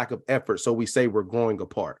there's a lack of effort, so we say we're growing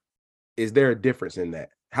apart? Is there a difference in that?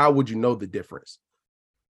 How would you know the difference?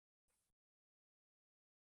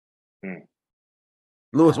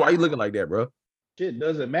 Lewis, why are you looking like that, bro? Shit,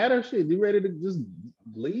 doesn't matter. Shit, you ready to just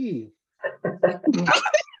leave?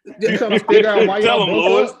 You trying to figure out why Tell y'all him, broke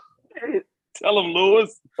Lewis. up? Tell him,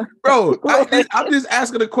 Lewis. Bro, I'm just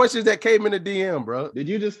asking the questions that came in the DM, bro. Did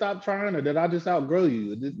you just stop trying, or did I just outgrow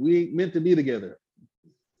you? We ain't meant to be together.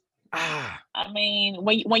 I mean,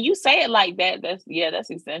 when you say it like that, that's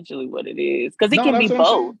essentially what it is. Because it can be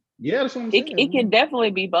both. Yeah, that's what I'm saying. It can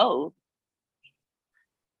definitely be both.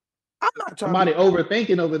 I'm not trying. Somebody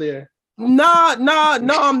overthinking over there. No,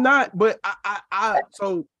 I'm not. But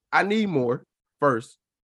so I need more first.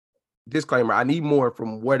 Disclaimer: I need more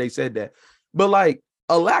from where they said that. But like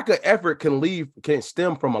a lack of effort can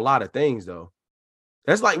stem from a lot of things, though.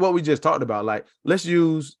 That's like what we just talked about. Like, let's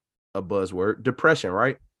use a buzzword: depression,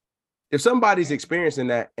 right? If somebody's experiencing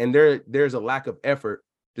that and there's a lack of effort,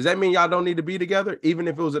 does that mean y'all don't need to be together, even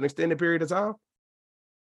if it was an extended period of time?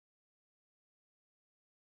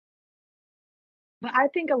 But I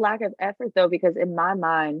think a lack of effort, though, because in my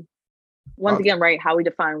mind, once again, right, how we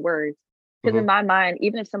define words. Because in my mind,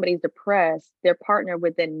 even if somebody's depressed, their partner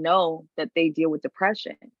would then know that they deal with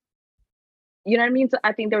depression. You know what I mean? So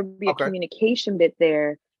I think there would be a communication bit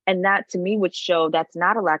there. And that to me would show that's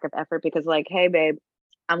not a lack of effort, because like, hey, babe,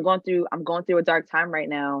 I'm going through a dark time right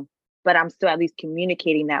now, but I'm still at least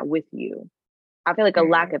communicating that with you. I feel like a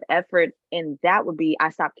lack of effort in that would be I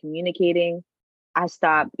stopped communicating. I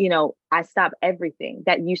stopped everything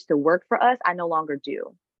that used to work for us. I no longer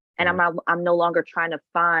do. And I'm no longer trying to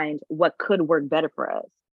find what could work better for us.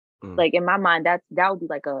 Like in my mind, that would be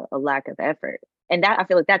like a lack of effort. And that I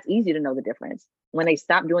feel like that's easy to know the difference when they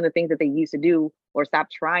stop doing the things that they used to do or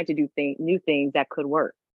stop trying to do new things that could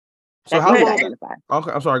work. So how long?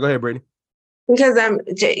 Okay, I'm sorry. Go ahead, Brittany. Because I'm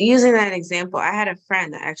using that example. I had a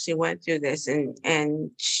friend that actually went through this,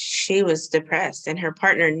 and she was depressed, and her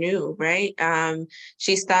partner knew, right?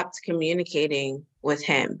 She stopped communicating with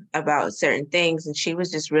him about certain things, and she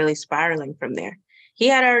was just really spiraling from there. He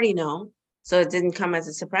had already known, so it didn't come as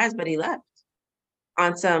a surprise, but he left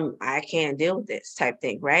on some I can't deal with this type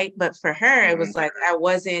thing, right? But for her, it was like I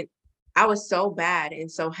was so bad and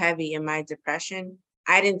so heavy in my depression.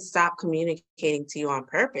 I didn't stop communicating to you on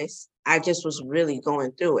purpose. I just was really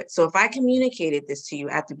going through it. So if I communicated this to you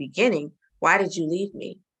at the beginning, why did you leave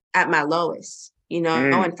me at my lowest? You know,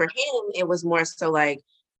 and for him, it was more so like,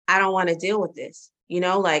 I don't want to deal with this. You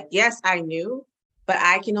know, like, yes, I knew, but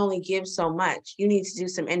I can only give so much. You need to do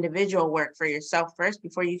some individual work for yourself first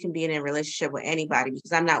before you can be in a relationship with anybody,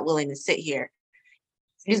 because I'm not willing to sit here,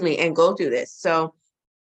 and go through this. So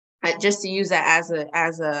just to use that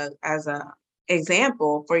as a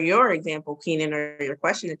example for your example, Keenan, or your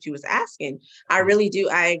question that you was asking, I really do.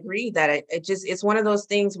 I agree that it's one of those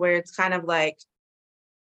things where it's kind of like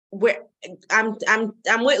where I'm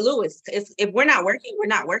with Lewis. If we're not working, we're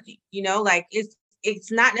not working, you know, like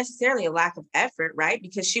it's not necessarily a lack of effort, right?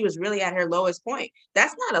 Because she was really at her lowest point.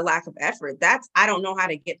 That's not a lack of effort. That's, I don't know how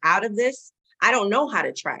to get out of this. I don't know how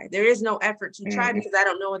to try. There is no effort to try because I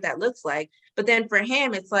don't know what that looks like. But then for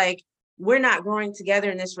him, it's like, we're not growing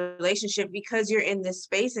together in this relationship because you're in this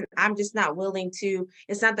space and I'm just not willing to.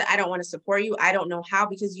 It's not that I don't want to support you. I don't know how,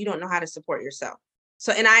 because you don't know how to support yourself.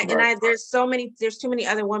 So, there's too many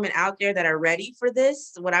other women out there that are ready for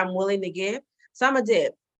this, what I'm willing to give. So I'm a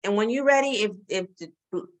dip. And when you're ready, if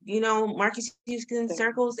you know, Marcus Houston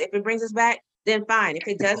circles, if it brings us back, then fine. If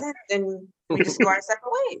it doesn't, then we just go our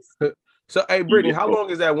separate ways. So, hey, Brittany, how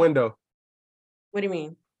long is that window? What do you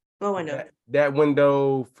mean? What window? That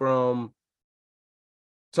window from,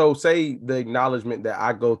 so say the acknowledgement that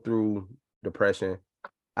I go through depression,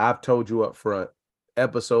 I've told you up front,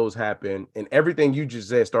 episodes happen, and everything you just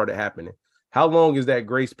said started happening. How long is that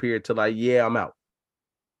grace period to like, yeah, I'm out?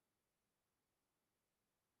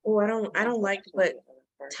 Oh, I don't like to put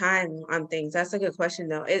time on things. That's a good question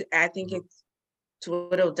though. I think it's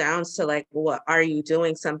whittled down to like, what are you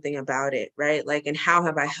doing something about it, right? Like, and how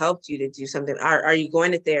have I helped you to do something? Are you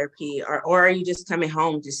going to therapy, or are you just coming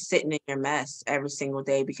home, just sitting in your mess every single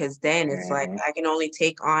day? Because then it's like, I can only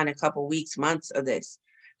take on a couple weeks, months of this,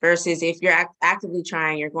 versus if you're actively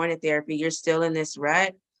trying, you're going to therapy, you're still in this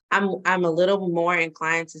rut. I'm a little more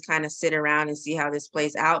inclined to kind of sit around and see how this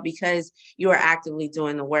plays out, because you are actively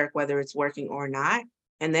doing the work, whether it's working or not.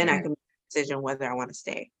 And then I can make a decision whether I want to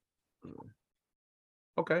stay.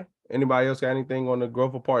 Okay. Anybody else got anything on the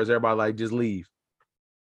growth apart? Is everybody like, just leave?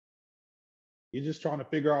 You're just trying to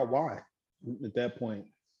figure out why at that point.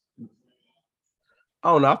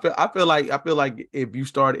 I don't know. I feel like if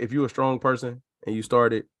you're a strong person and you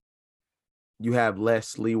started, you have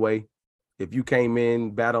less leeway. If you came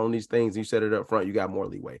in, battle on these things, and you set it up front, you got more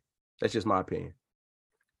leeway. That's just my opinion.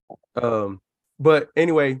 But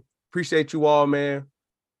anyway, appreciate you all, man.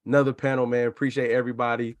 Another panel, man. Appreciate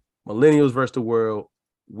everybody. Millennials versus the world.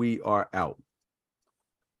 We are out.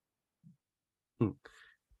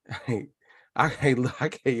 I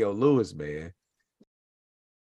can't, Lewis, man.